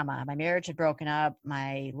trauma. My marriage had broken up.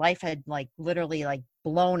 My life had like literally like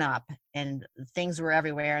blown up and things were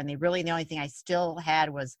everywhere. And the only thing I still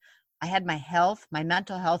had was I had my health. My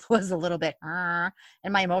mental health was a little bit, and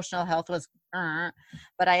my emotional health was,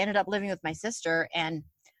 but I ended up living with my sister and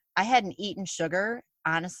I hadn't eaten sugar,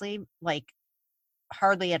 honestly, like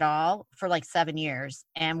hardly at all for like 7 years.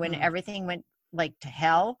 And when everything went like to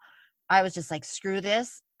hell, I was just like, screw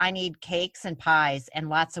this. I need cakes and pies and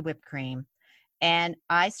lots of whipped cream. And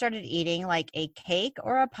I started eating like a cake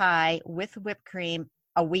or a pie with whipped cream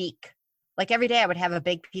a week. Like every day I would have a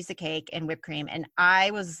big piece of cake and whipped cream. And I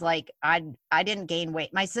was like, I didn't gain weight.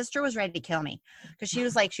 My sister was ready to kill me because she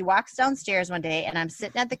was like, she walks downstairs one day and I'm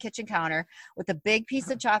sitting at the kitchen counter with a big piece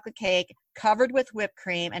of chocolate cake covered with whipped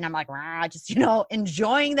cream. And I'm like, rah, just, you know,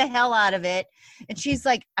 enjoying the hell out of it. And she's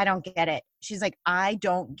like, I don't get it. She's like, I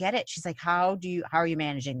don't get it. She's like, how are you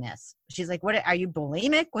managing this? She's like, what, are you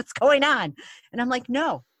bulimic? What's going on? And I'm like,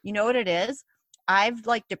 no, you know what it is? I've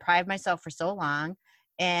like deprived myself for so long.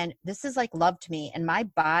 And this is like love to me and my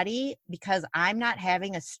body, because I'm not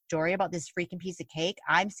having a story about this freaking piece of cake.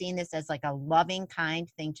 I'm seeing this as like a loving, kind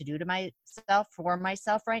thing to do to myself, for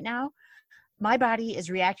myself right now. My body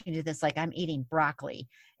is reacting to this like I'm eating broccoli.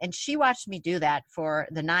 And she watched me do that for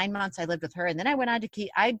the 9 months I lived with her. And then I went on to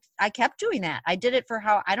I kept doing that. I did it for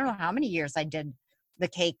I don't know how many years I did the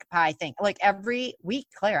cake pie thing. Like every week,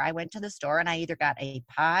 Claire, I went to the store and I either got a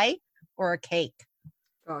pie or a cake.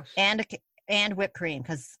 Gosh. And whipped cream,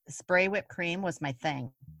 because spray whipped cream was my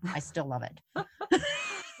thing. I still love it.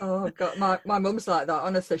 Oh God, my mum's like that.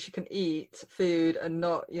 Honestly, she can eat food and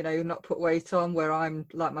not put weight on, where I'm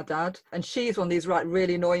like my dad. And she's one of these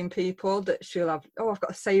really annoying people that she'll have, oh, I've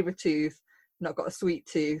got a savoury tooth, not got a sweet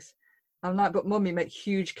tooth. I'm like, but mum, you make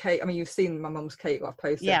huge cake. I mean, you've seen my mum's cake I've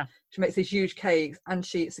posted. Yeah. She makes these huge cakes and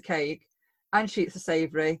she eats a cake and she eats a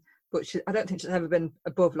savoury, but I don't think she's ever been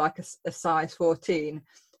above like a size 14.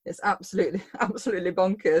 It's absolutely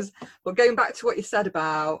bonkers. But going back to what you said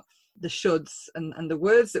about the shoulds and the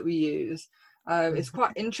words that we use, it's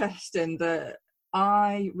quite interesting that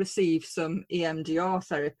I received some EMDR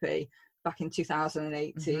therapy back in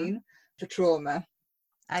 2018 for trauma.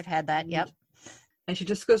 I've had that, yep. And she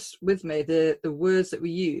discussed with me the words that we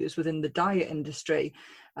use within the diet industry.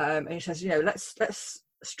 And she says, let's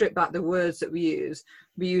strip back the words that we use.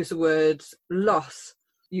 We use the words loss,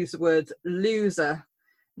 use the words loser.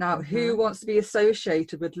 Now, who wants to be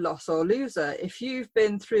associated with loss or loser? If you've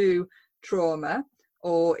been through trauma,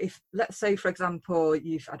 or if, let's say, for example,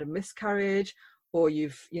 you've had a miscarriage, or you're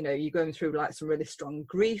going through like some really strong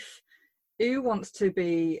grief, who wants to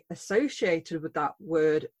be associated with that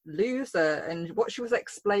word loser? And what she was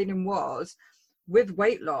explaining was, with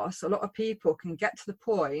weight loss, a lot of people can get to the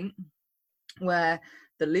point where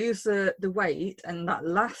they lose the weight and that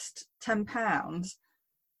last 10 pounds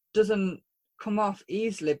doesn't come off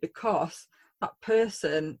easily because that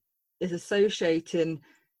person is associating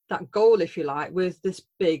that goal, if you like, with this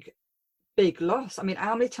big loss. I mean,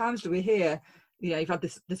 how many times do we hear, you've had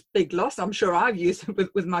this big loss? I'm sure I've used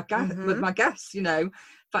it with my guests,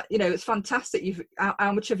 but it's fantastic.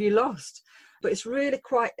 How much have you lost? But it's really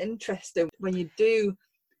quite interesting when you do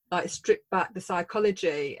like strip back the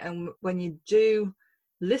psychology, and when you do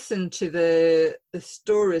listen to the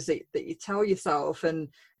stories that you tell yourself, and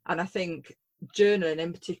I think journaling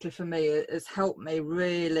in particular for me has helped me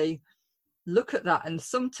really look at that. And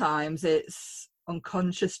sometimes it's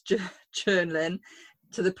unconscious journaling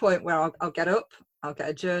to the point where I'll get up, I'll get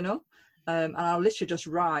a journal, and I'll literally just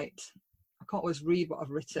write. I can't always read what I've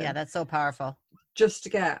written. Yeah, that's so powerful. Just to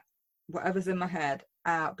get whatever's in my head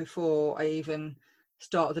out before I even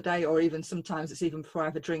start the day, or even sometimes it's even before I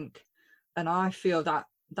have a drink. And I feel that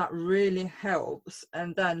really helps.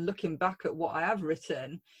 And then looking back at what I have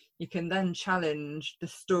written, you can then challenge the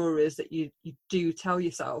stories that you do tell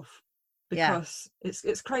yourself, because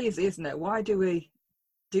it's crazy, isn't it? Why do we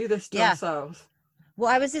do this to ourselves? Well,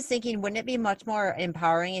 I was just thinking, wouldn't it be much more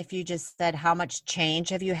empowering if you just said, how much change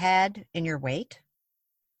have you had in your weight?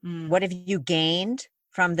 What have you gained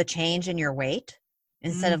from the change in your weight?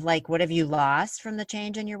 Instead of like, what have you lost from the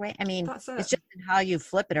change in your weight? I mean, it's just how you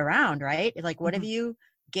flip it around, right? Like, what have you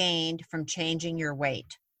gained from changing your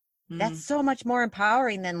weight? That's so much more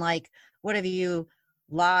empowering than like, what have you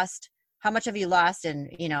lost? How much have you lost? And,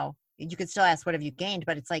 you know, you could still ask, what have you gained?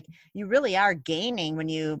 But it's like, you really are gaining when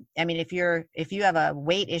you, I mean, if you have a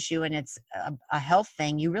weight issue and it's a health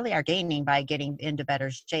thing, you really are gaining by getting into better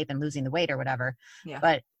shape and losing the weight or whatever. Yeah.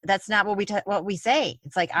 But that's not what we say.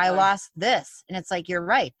 It's like, I lost this. And it's like, you're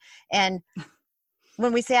right. And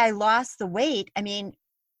when we say I lost the weight, I mean,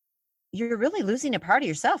 you're really losing a part of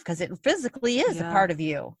yourself, because it physically is a part of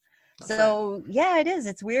you. So yeah, it is.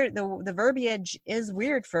 It's weird. The verbiage is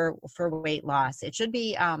weird for weight loss. It should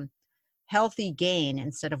be healthy gain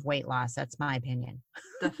instead of weight loss. That's my opinion.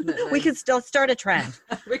 Definitely. We could still start a trend.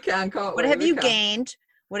 We can, can't we? What have you gained?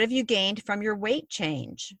 What have you gained from your weight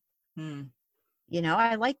change? You know,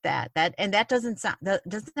 I like that. And that doesn't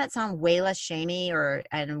that sound way less shamey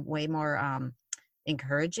and way more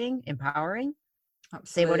encouraging, empowering? Absolutely.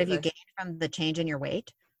 Say, what have you gained from the change in your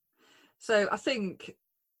weight? So I think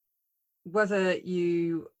whether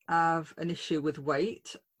you have an issue with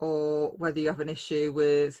weight or whether you have an issue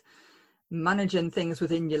with managing things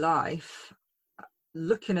within your life,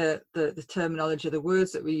 looking at the terminology, the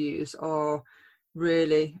words that we use are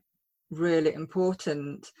really, really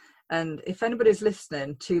important. And if anybody's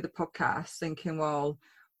listening to the podcast thinking, well,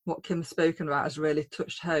 what Kim's spoken about has really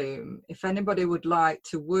touched home, if anybody would like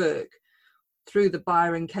to work through the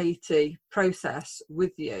Byron Katie process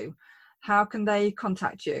with you, how can they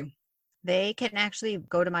contact you? They can actually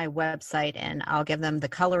go to my website, and I'll give them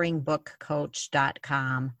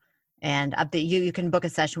thecoloringbookcoach.com. And you can book a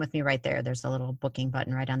session with me right there. There's a little booking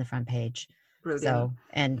button right on the front page. Brilliant. So,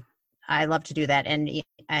 and I love to do that. And we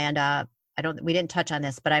didn't touch on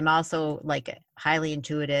this, but I'm also like highly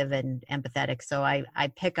intuitive and empathetic. So I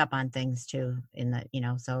pick up on things too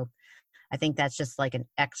so I think that's just like an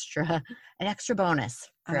extra bonus.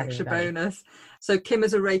 Bonus. So Kim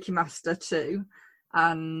is a Reiki master too.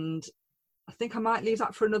 And I think I might leave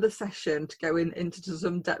that for another session to go into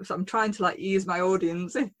some depth. I'm trying to like ease my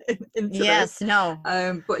audience into this.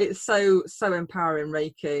 But it's so empowering,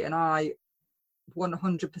 Reiki, and I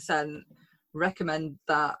 100% recommend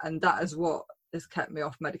that. And that is what has kept me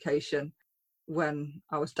off medication when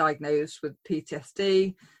I was diagnosed with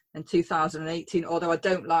PTSD in 2018. Although I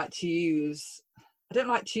don't like to use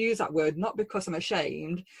that word, not because I'm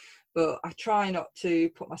ashamed, but I try not to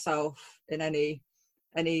put myself in any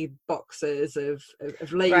boxes of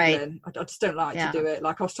labeling. Right. I just don't like to do it.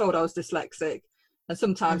 Like I was told I was dyslexic, and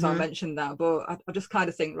sometimes I'll mention that, but I just kind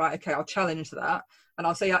of think, right, okay, I'll challenge that, and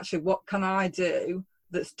I'll say, actually, what can I do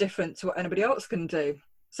that's different to what anybody else can do?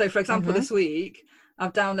 So for example, this week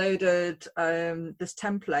I've downloaded this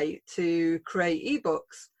template to create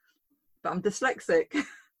ebooks, but I'm dyslexic.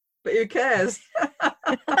 But who cares?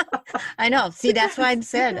 I know. See, that's why I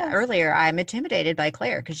said earlier, I'm intimidated by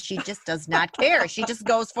Claire, because she just does not care. She just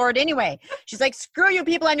goes for it anyway. She's like, screw you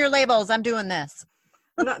people on your labels. I'm doing this.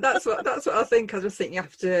 That's what I think. I just think you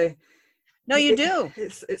have to. No, you do.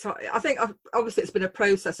 It's. I think obviously it's been a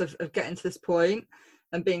process of getting to this point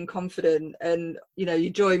and being confident. And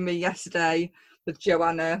you joined me yesterday with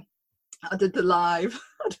Joanna. I did the live.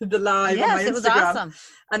 Yes, on my Instagram. It was awesome.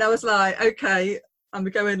 And I was like, okay, I'm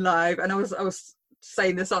going live. And I was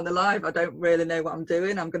saying this on the live, I don't really know what I'm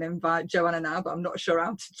doing. I'm going to invite Joanna now, but I'm not sure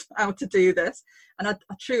how to do this. And I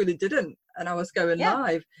truly didn't. And I was going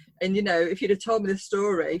live. And if you'd have told me this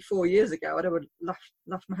story 4 years ago, I'd have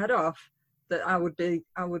laughed my head off that I would be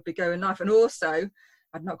going live. And also,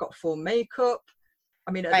 I'd not got full makeup.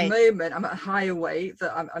 I mean, at the moment, I'm at a higher weight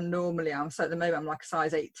that I normally am. So at the moment, I'm like a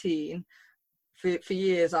size 18. For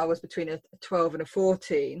years, I was between a 12 and a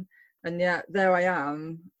 14. And yet there I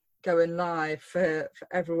am going live for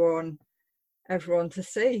everyone to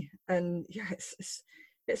see. And yeah, it's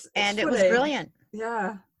and it funny. was brilliant.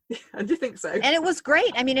 Yeah. I do think so. And it was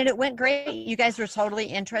great. I mean, and it went great. You guys were totally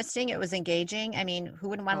interesting. It was engaging. I mean, who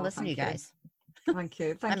wouldn't want to listen to you guys? Thank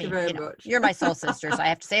you. Thank you very much. You're my soul sister, so I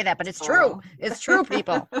have to say that, but it's true. It's true,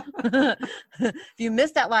 people. If you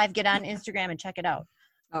missed that live, get on Instagram and check it out.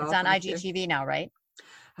 It's on IGTV now, right?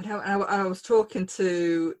 I was talking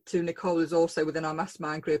to Nicole, who's also within our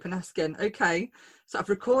mastermind group, and asking, okay, so I've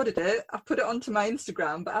recorded it, I've put it onto my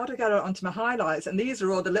Instagram, but how do I get it onto my highlights? And these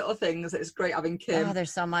are all the little things that it's great having Kim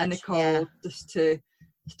there's so much, and Nicole just to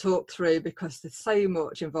talk through, because there's so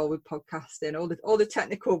much involved with podcasting, all the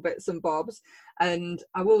technical bits and bobs. And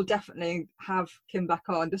I will definitely have Kim back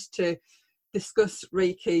on just to discuss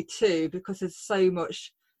Reiki too, because there's so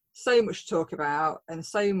much to talk about, and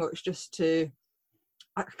so much just to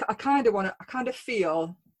I kind of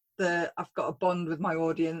feel that I've got a bond with my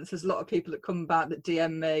audience. There's a lot of people that come back that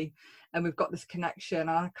DM me, and we've got this connection.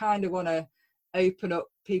 I kind of want to open up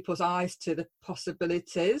people's eyes to the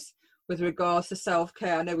possibilities with regards to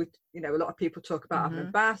self-care. I know a lot of people talk about having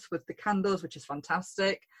a bath with the candles, which is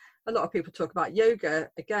fantastic. A lot of people talk about yoga,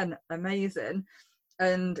 again, amazing.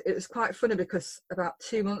 And it was quite funny because about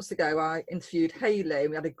 2 months ago, I interviewed Hayley.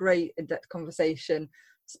 We had a great in-depth conversation,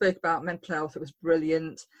 spoke about mental health. It was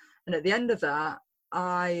brilliant. And at the end of that,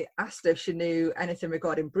 I asked her if she knew anything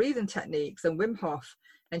regarding breathing techniques and Wim Hof,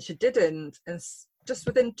 and she didn't. And just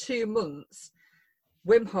within 2 months,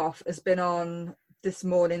 Wim Hof has been on This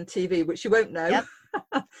Morning TV, which you won't know.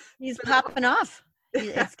 Yep. He's popping off.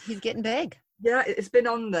 He's getting big. Yeah, it's been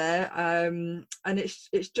on there, and it's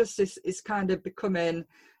just it's kind of becoming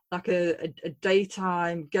like a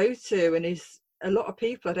daytime go-to, and a lot of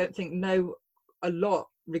people I don't think know a lot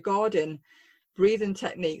regarding breathing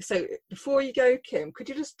techniques. So before you go, Kim, could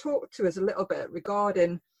you just talk to us a little bit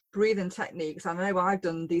regarding breathing techniques? I know I've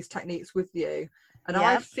done these techniques with you, and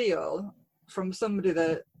I feel from somebody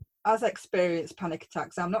that has experienced panic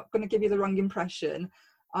attacks, I'm not going to give you the wrong impression,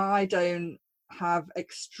 I don't have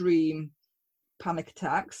extreme panic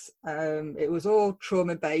attacks. It was all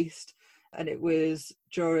trauma based, and it was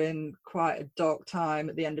during quite a dark time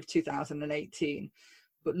at the end of 2018,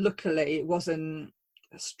 but luckily it wasn't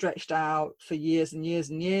stretched out for years and years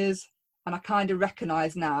and years. And I kind of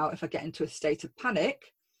recognize now, if I get into a state of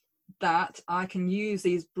panic, that I can use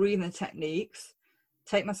these breathing techniques,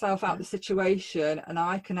 take myself out of the situation, and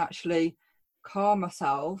I can actually calm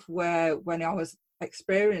myself. Where when I was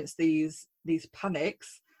experiencing these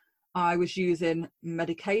panics, I was using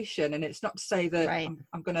medication. And it's not to say that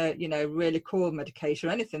I'm going to, really call medication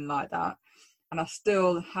or anything like that. And I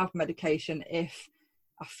still have medication if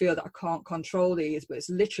I feel that I can't control these. But it's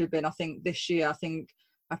literally been, I think this year, I think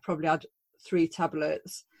I've probably had 3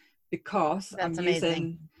 tablets, because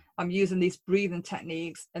I'm using these breathing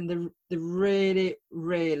techniques, and they really,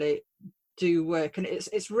 really do work. And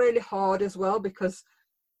it's really hard as well, because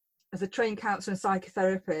as a trained counsellor and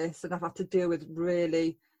psychotherapist, and I've had to deal with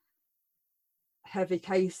really heavy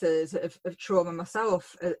cases of trauma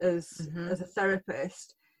myself as a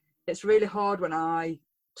therapist, it's really hard when I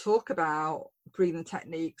talk about breathing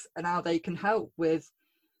techniques and how they can help with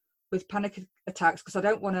panic attacks, because I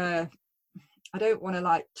don't want to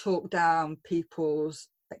like talk down people's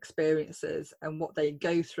experiences and what they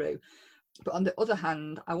go through. But on the other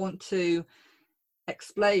hand, I want to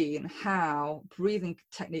explain how breathing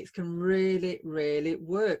techniques can really, really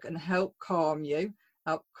work and help calm you,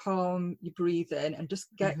 help calm your breathing, and just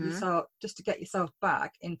get yourself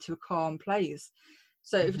back into a calm place.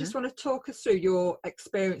 So if you just want to talk us through your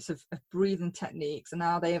experience of breathing techniques and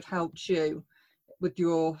how they have helped you with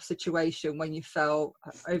your situation when you felt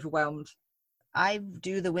overwhelmed. I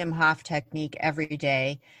do the Wim Hof technique every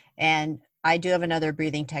day, and I do have another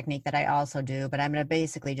breathing technique that I also do, but I'm going to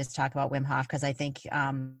basically just talk about Wim Hof because I think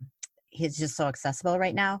he's just so accessible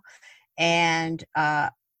right now. And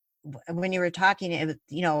when you were talking,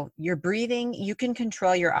 your breathing, you can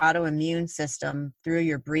control your autoimmune system through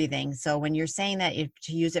your breathing. So when you're saying that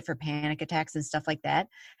to use it for panic attacks and stuff like that,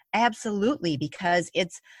 absolutely, because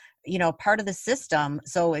it's, part of the system.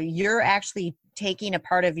 So you're actually taking a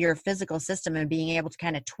part of your physical system and being able to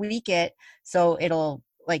kind of tweak it so it'll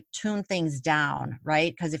like tune things down,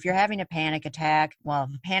 right? Because if you're having a panic attack,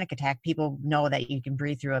 people know that you can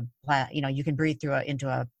breathe through into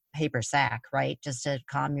a paper sack, right? Just to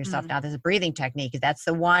calm yourself down. There's a breathing technique. That's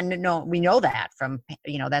the one. No, we know that from,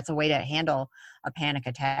 that's a way to handle a panic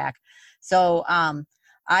attack. So,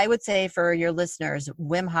 I would say for your listeners,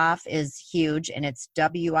 Wim Hof is huge, and it's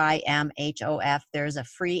WIMHOF. There's a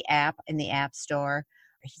free app in the App Store.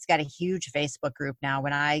 He's got a huge Facebook group now.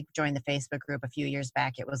 When I joined the Facebook group a few years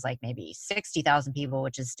back, it was like maybe 60,000 people,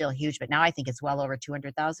 which is still huge. But now I think it's well over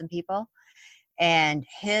 200,000 people. And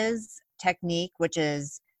his technique, which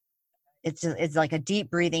is, it's like a deep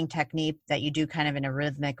breathing technique that you do kind of in a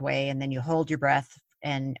rhythmic way. And then you hold your breath,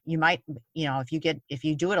 and you might, if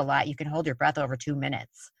you do it a lot, you can hold your breath over 2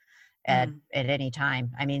 minutes at any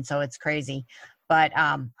time. I mean, so it's crazy. But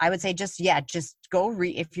I would say just go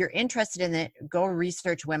if you're interested in it, go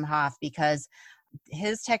research Wim Hof, because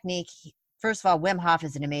his technique, first of all, Wim Hof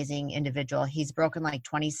is an amazing individual. He's broken like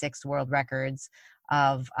 26 world records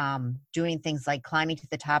of doing things like climbing to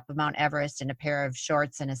the top of Mount Everest in a pair of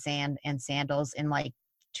shorts and sandals in like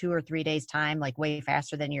 2 or 3 days time, like way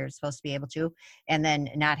faster than you're supposed to be able to, and then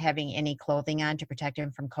not having any clothing on to protect him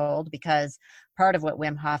from cold, because part of what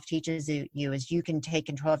Wim Hof teaches you is you can take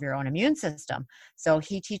control of your own immune system. So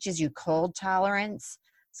he teaches you cold tolerance.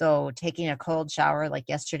 So taking a cold shower, like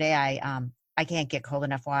yesterday, I can't get cold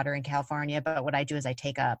enough water in California, but what I do is I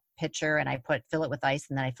take a pitcher and I fill it with ice,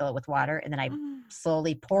 and then I fill it with water, and then I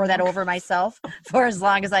slowly pour that over myself for as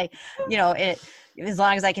long as as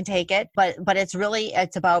long as I can take it. But it's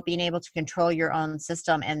about being able to control your own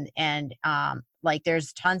system. And like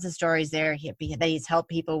there's tons of stories there that he's helped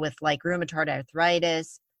people with like rheumatoid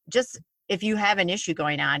arthritis. Just if you have an issue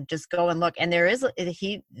going on, just go and look. And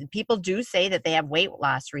people do say that they have weight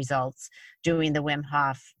loss results doing the Wim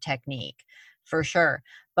Hof technique for sure.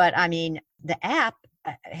 But I mean, the app,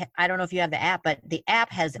 I don't know if you have the app, but the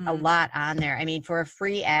app has a lot on there. I mean, for a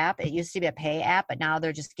free app, it used to be a pay app, but now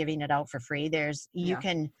they're just giving it out for free. You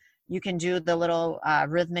can do the little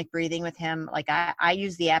rhythmic breathing with him. Like I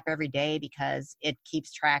use the app every day because it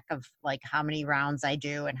keeps track of like how many rounds I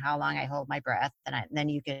do and how long I hold my breath. And then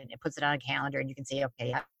it puts it on a calendar, and you can say,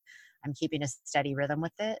 okay, I'm keeping a steady rhythm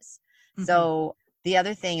with this. Mm-hmm. So the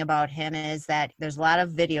other thing about him is that there's a lot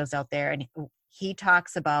of videos out there, and he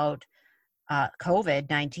talks about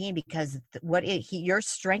COVID-19, because you're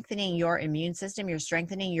strengthening your immune system, you're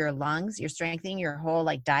strengthening your lungs, you're strengthening your whole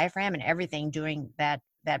like diaphragm and everything doing that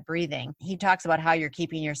breathing. He talks about how you're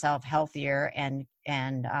keeping yourself healthier and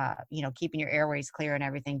keeping your airways clear and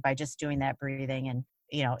everything by just doing that breathing. And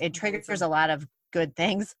it triggers a lot of good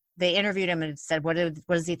things. They interviewed him and said, what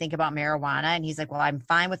does he think about marijuana? And he's like, well, I'm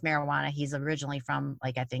fine with marijuana. He's originally from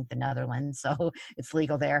like, I think the Netherlands, so it's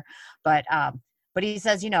legal there. But he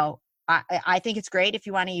says, I think it's great if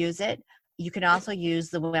you want to use it. You can also use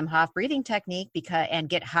the Wim Hof breathing technique and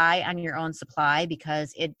get high on your own supply,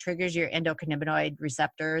 because it triggers your endocannabinoid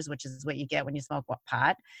receptors, which is what you get when you smoke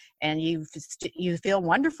pot, and you feel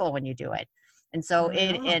wonderful when you do it. And so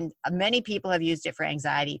and many people have used it for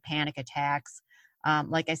anxiety, panic attacks.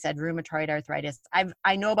 Like I said, rheumatoid arthritis.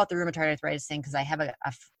 I know about the rheumatoid arthritis thing because I have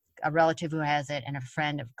a relative who has it and a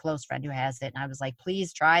close friend who has it. And I was like,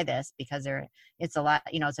 please try this, because it's a lot,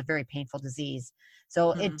 it's a very painful disease.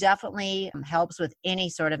 So it definitely helps with any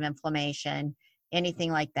sort of inflammation, anything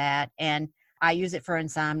like that. And I use it for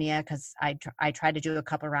insomnia because I try to do a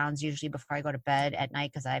couple rounds usually before I go to bed at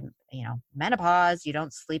night, because I'm, menopause, you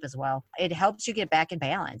don't sleep as well. It helps you get back in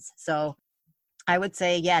balance. So I would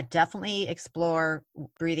say, definitely explore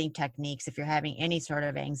breathing techniques if you're having any sort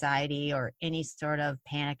of anxiety or any sort of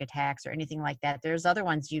panic attacks or anything like that. There's other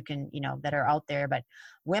ones you can, that are out there, but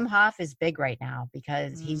Wim Hof is big right now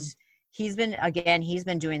because he's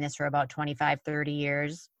been doing this for about 25, 30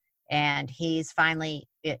 years. And he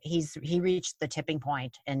reached the tipping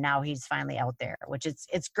point, and now he's finally out there, which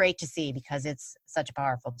it's great to see because it's such a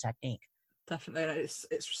powerful technique. Definitely. It's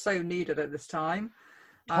so needed at this time.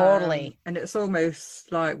 Totally. And it's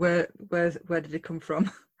almost like where did it come from?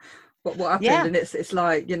 what happened? Yeah. And it's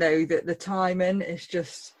like, the timing is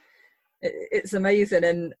just it's amazing.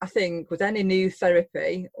 And I think with any new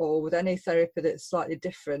therapy or with any therapy that's slightly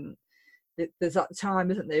different, there's that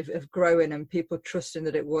time, isn't there, of growing and people trusting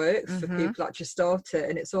that it works for people to actually start it.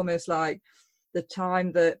 And it's almost like the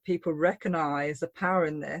time that people recognize the power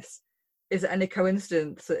in this. Is it any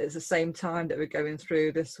coincidence that it's the same time that we're going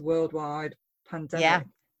through this worldwide pandemic? Yeah.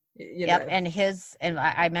 Yep. And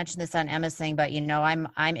I mentioned this on Emma's thing, but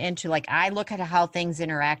I'm into, like, I look at how things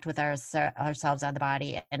interact with ourselves on the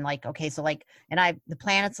body, and like, okay, so like, the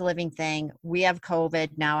planet's a living thing. We have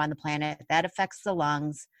COVID now on the planet that affects the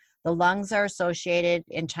lungs. The lungs are associated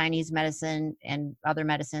in Chinese medicine and other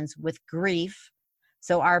medicines with grief.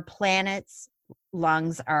 So our planet's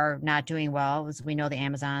lungs are not doing well, as we know the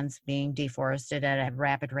Amazon's being deforested at a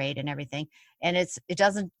rapid rate and everything. And it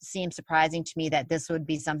doesn't seem surprising to me that this would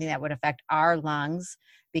be something that would affect our lungs,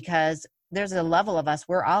 because there's a level of us,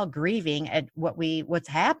 we're all grieving at what's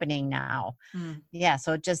happening now. Yeah.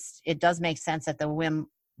 So it does make sense that the Wim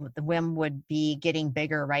the Wim would be getting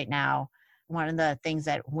bigger right now. One of the things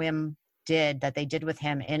that Wim did, that they did with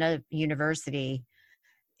him in a university,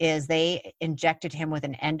 is they injected him with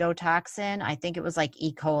an endotoxin. I think it was like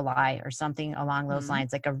E. coli or something along those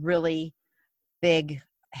lines, like a really big,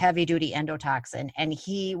 heavy duty endotoxin. And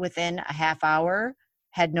he, within a half hour,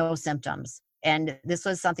 had no symptoms. And this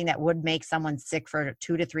was something that would make someone sick for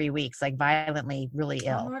 2 to 3 weeks, like violently, really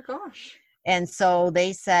ill. Oh my gosh. And so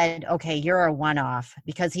they said, okay, you're a one-off,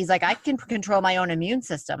 because he's like, I can control my own immune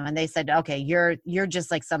system. And they said, okay, you're just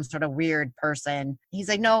like some sort of weird person. He's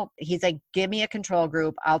like, no, he's like, give me a control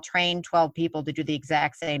group. I'll train 12 people to do the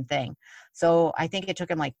exact same thing. So I think it took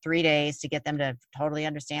him like 3 days to get them to totally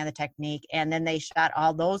understand the technique. And then they shot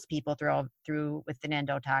all those people through with an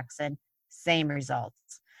endotoxin, same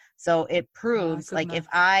results. So it proves, like, if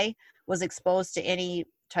I was exposed to any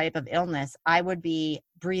type of illness, I would be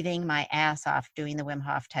breathing my ass off doing the Wim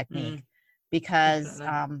Hof technique, because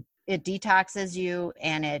it detoxes you,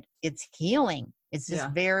 and it's healing. It's just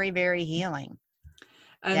very, very healing.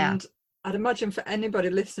 And I'd imagine for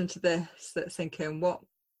anybody listening to this that's thinking, what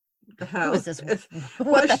the hell? Who is this?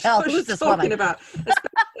 What the hell? Who's this talking woman? about?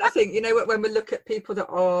 I think, when we look at people that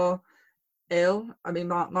are ill, I mean,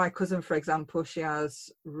 my cousin, for example, she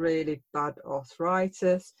has really bad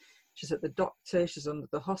arthritis. She's at the doctor, she's under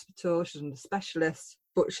the hospital, she's under specialists,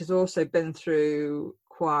 but she's also been through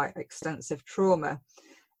quite extensive trauma.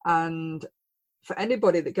 And for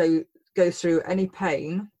anybody that goes through any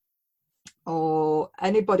pain, or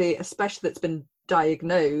anybody especially that's been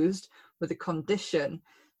diagnosed with a condition,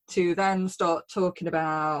 to then start talking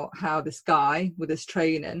about how this guy with his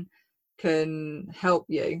training can help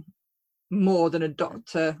you more than a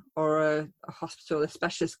doctor or a hospital, a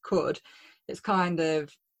specialist could, it's kind of,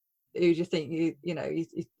 who do you think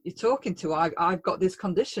you're talking to? I've got this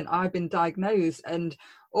condition, I've been diagnosed. And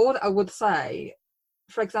all that I would say,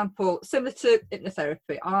 for example, similar to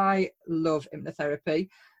hypnotherapy, I love hypnotherapy.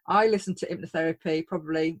 I listen to hypnotherapy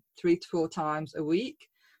probably 3 to 4 times a week,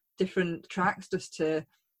 different tracks, just to,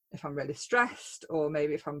 if I'm really stressed, or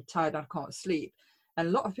maybe if I'm tired and I can't sleep. And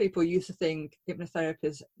a lot of people used to think hypnotherapy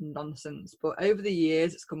is nonsense, but over the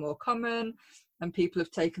years it's become more common, and people have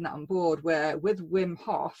taken that on board, where with Wim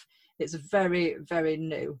Hof, it's very, very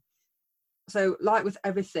new. So like with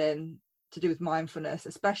everything to do with mindfulness,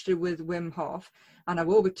 especially with Wim Hof, and I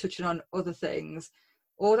will be touching on other things,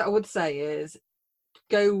 all that I would say is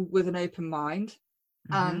go with an open mind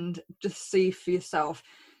and just see for yourself.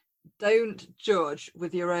 Don't judge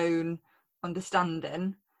with your own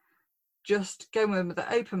understanding. Just go in with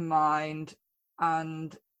an open mind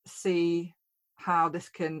and see how this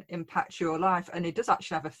can impact your life. And he does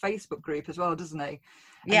actually have a Facebook group as well, doesn't he?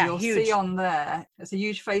 And yeah, you'll huge. see on there, it's a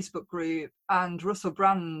huge Facebook group, and Russell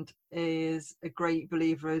Brand is a great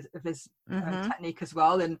believer of his technique as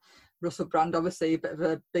well. And Russell Brand, obviously a bit of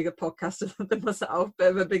a bigger podcaster than myself,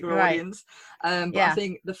 bit of a bigger audience. But I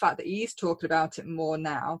think the fact that he's talking about it more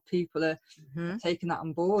now, people are taking that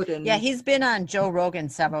on board. And he's been on Joe Rogan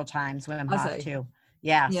several times, Wim Hof too.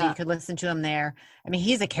 Yeah, so you could listen to him there. I mean,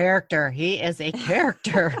 he's a character. He is a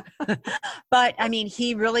character. But I mean,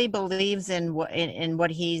 he really believes in what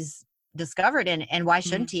he's discovered, and why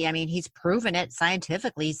shouldn't he? I mean, he's proven it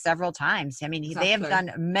scientifically several times. I mean, they have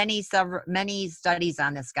done many studies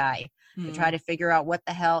on this guy to try to figure out what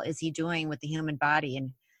the hell is he doing with the human body.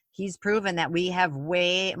 And he's proven that we have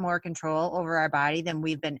way more control over our body than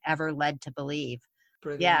we've been ever led to believe.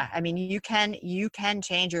 Brilliant. Yeah, I mean, you can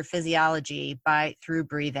change your physiology through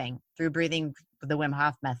breathing the Wim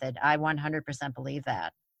Hof method. I 100% believe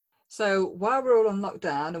that. So while we're all on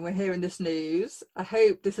lockdown and we're hearing this news, I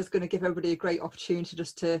hope this is going to give everybody a great opportunity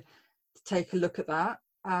just to take a look at that,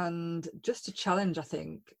 and just to challenge, I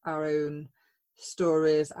think, our own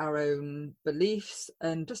stories, our own beliefs,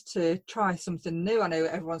 and just to try something new. I know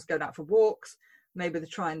everyone's going out for walks, maybe they're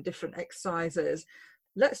trying different exercises.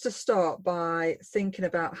 Let's just start by thinking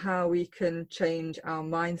about how we can change our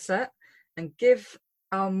mindset and give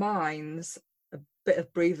our minds a bit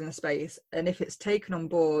of breathing space. And if it's taken on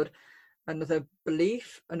board another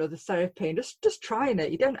belief, another therapy, and just trying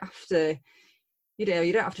it, you don't have to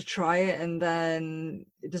try it, and then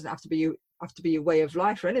it doesn't have to be your way of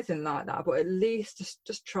life or anything like that. But at least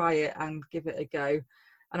just try it and give it a go.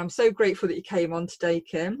 And I'm so grateful that you came on today,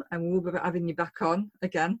 Kim, and we'll be having you back on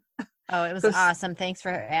again. Oh, it was awesome. Thanks for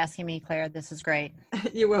asking me, Claire. This is great.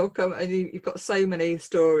 You're welcome. And you've got so many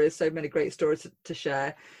stories, so many great stories to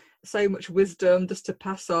share, so much wisdom just to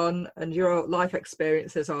pass on, and your life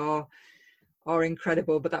experiences are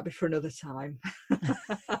incredible, but that'd be for another time.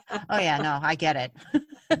 Oh yeah, no, I get it.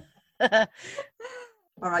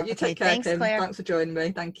 All right, you take care, thanks, Kim. Claire. Thanks for joining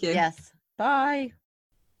me. Thank you. Yes. Bye.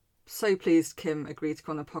 So pleased Kim agreed to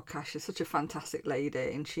come on the podcast. She's such a fantastic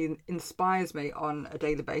lady and she inspires me on a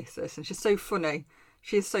daily basis. And she's so funny.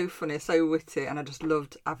 She is so funny, so witty, and I just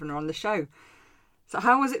loved having her on the show. So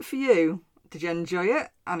how was it for you? Did you enjoy it?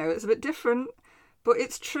 I know it's a bit different, but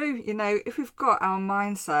it's true. You know, if we've got our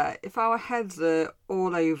mindset, if our heads are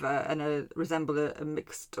all over and resemble a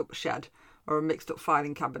mixed up shed or a mixed up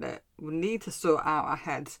filing cabinet, we need to sort out our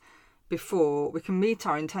heads before we can meet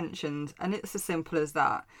our intentions. And it's as simple as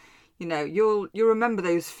that. You know, you'll remember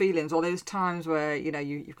those feelings or those times where, you know,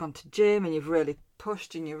 you've gone to gym and you've really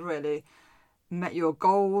pushed and you've really met your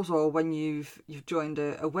goals, or when you've joined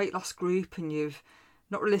a weight loss group and you've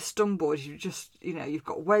not really stumbled, you just, you know, you've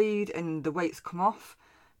got weighed and the weight's come off,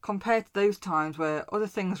 compared to those times where other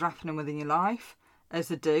things are happening within your life, as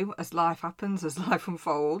they do, as life happens, as life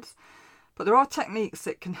unfolds. But there are techniques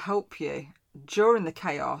that can help you during the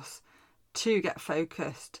chaos to get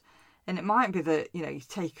focused. And it might be that, you know, you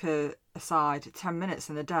take aside 10 minutes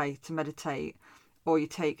in the day to meditate, or you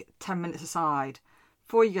take 10 minutes aside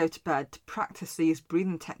before you go to bed to practice these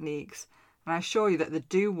breathing techniques. And I assure you that they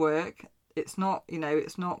do work. It's not, you know,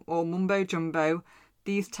 it's not all mumbo jumbo.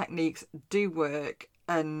 These techniques do work.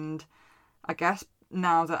 And I guess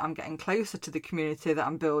now that I'm getting closer to the community that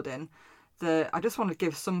I'm building, that I just want to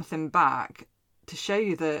give something back to show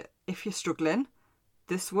you that if you're struggling,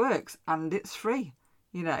 this works and it's free.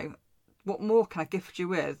 You know, what more can I gift you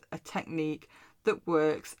with? A technique that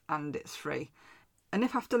works and it's free. And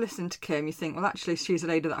if after listening to Kim you think, well, actually she's a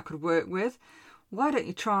lady that I could work with, why don't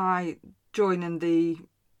you try joining the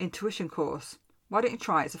intuition course? Why don't you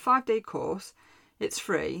try it? It's a 5-day course, it's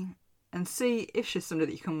free, and see if she's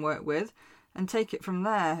somebody that you can work with and take it from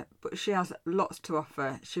there. But she has lots to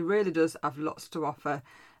offer. She really does have lots to offer,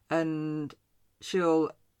 and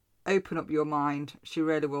she'll open up your mind. She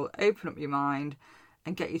really will open up your mind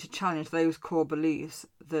and get you to challenge those core beliefs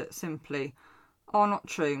that simply are not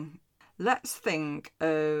true. Let's think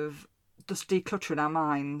of just decluttering our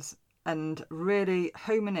minds and really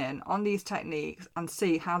homing in on these techniques and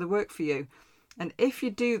see how they work for you. And if you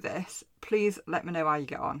do this, please let me know how you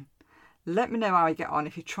get on. Let me know how you get on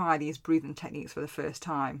if you try these breathing techniques for the first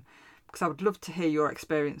time, because I would love to hear your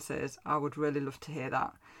experiences. I would really love to hear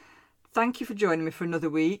that. Thank you for joining me for another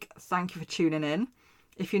week. Thank you for tuning in.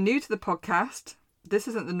 If you're new to the podcast, this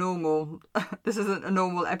isn't a normal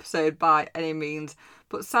episode by any means,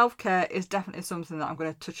 but self-care is definitely something that I'm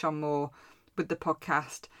going to touch on more with the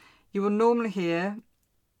podcast. You will normally hear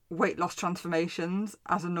weight loss transformations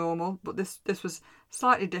as a normal, but this was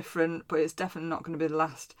slightly different, but it's definitely not going to be the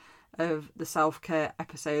last of the self-care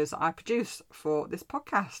episodes that I produce for this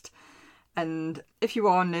podcast. And if you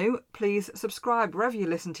are new, please subscribe wherever you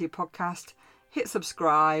listen to your podcast. Hit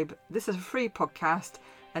subscribe. This is a free podcast,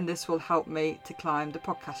 and this will help me to climb the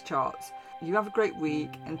podcast charts. You have a great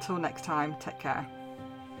week. Until next time, take care.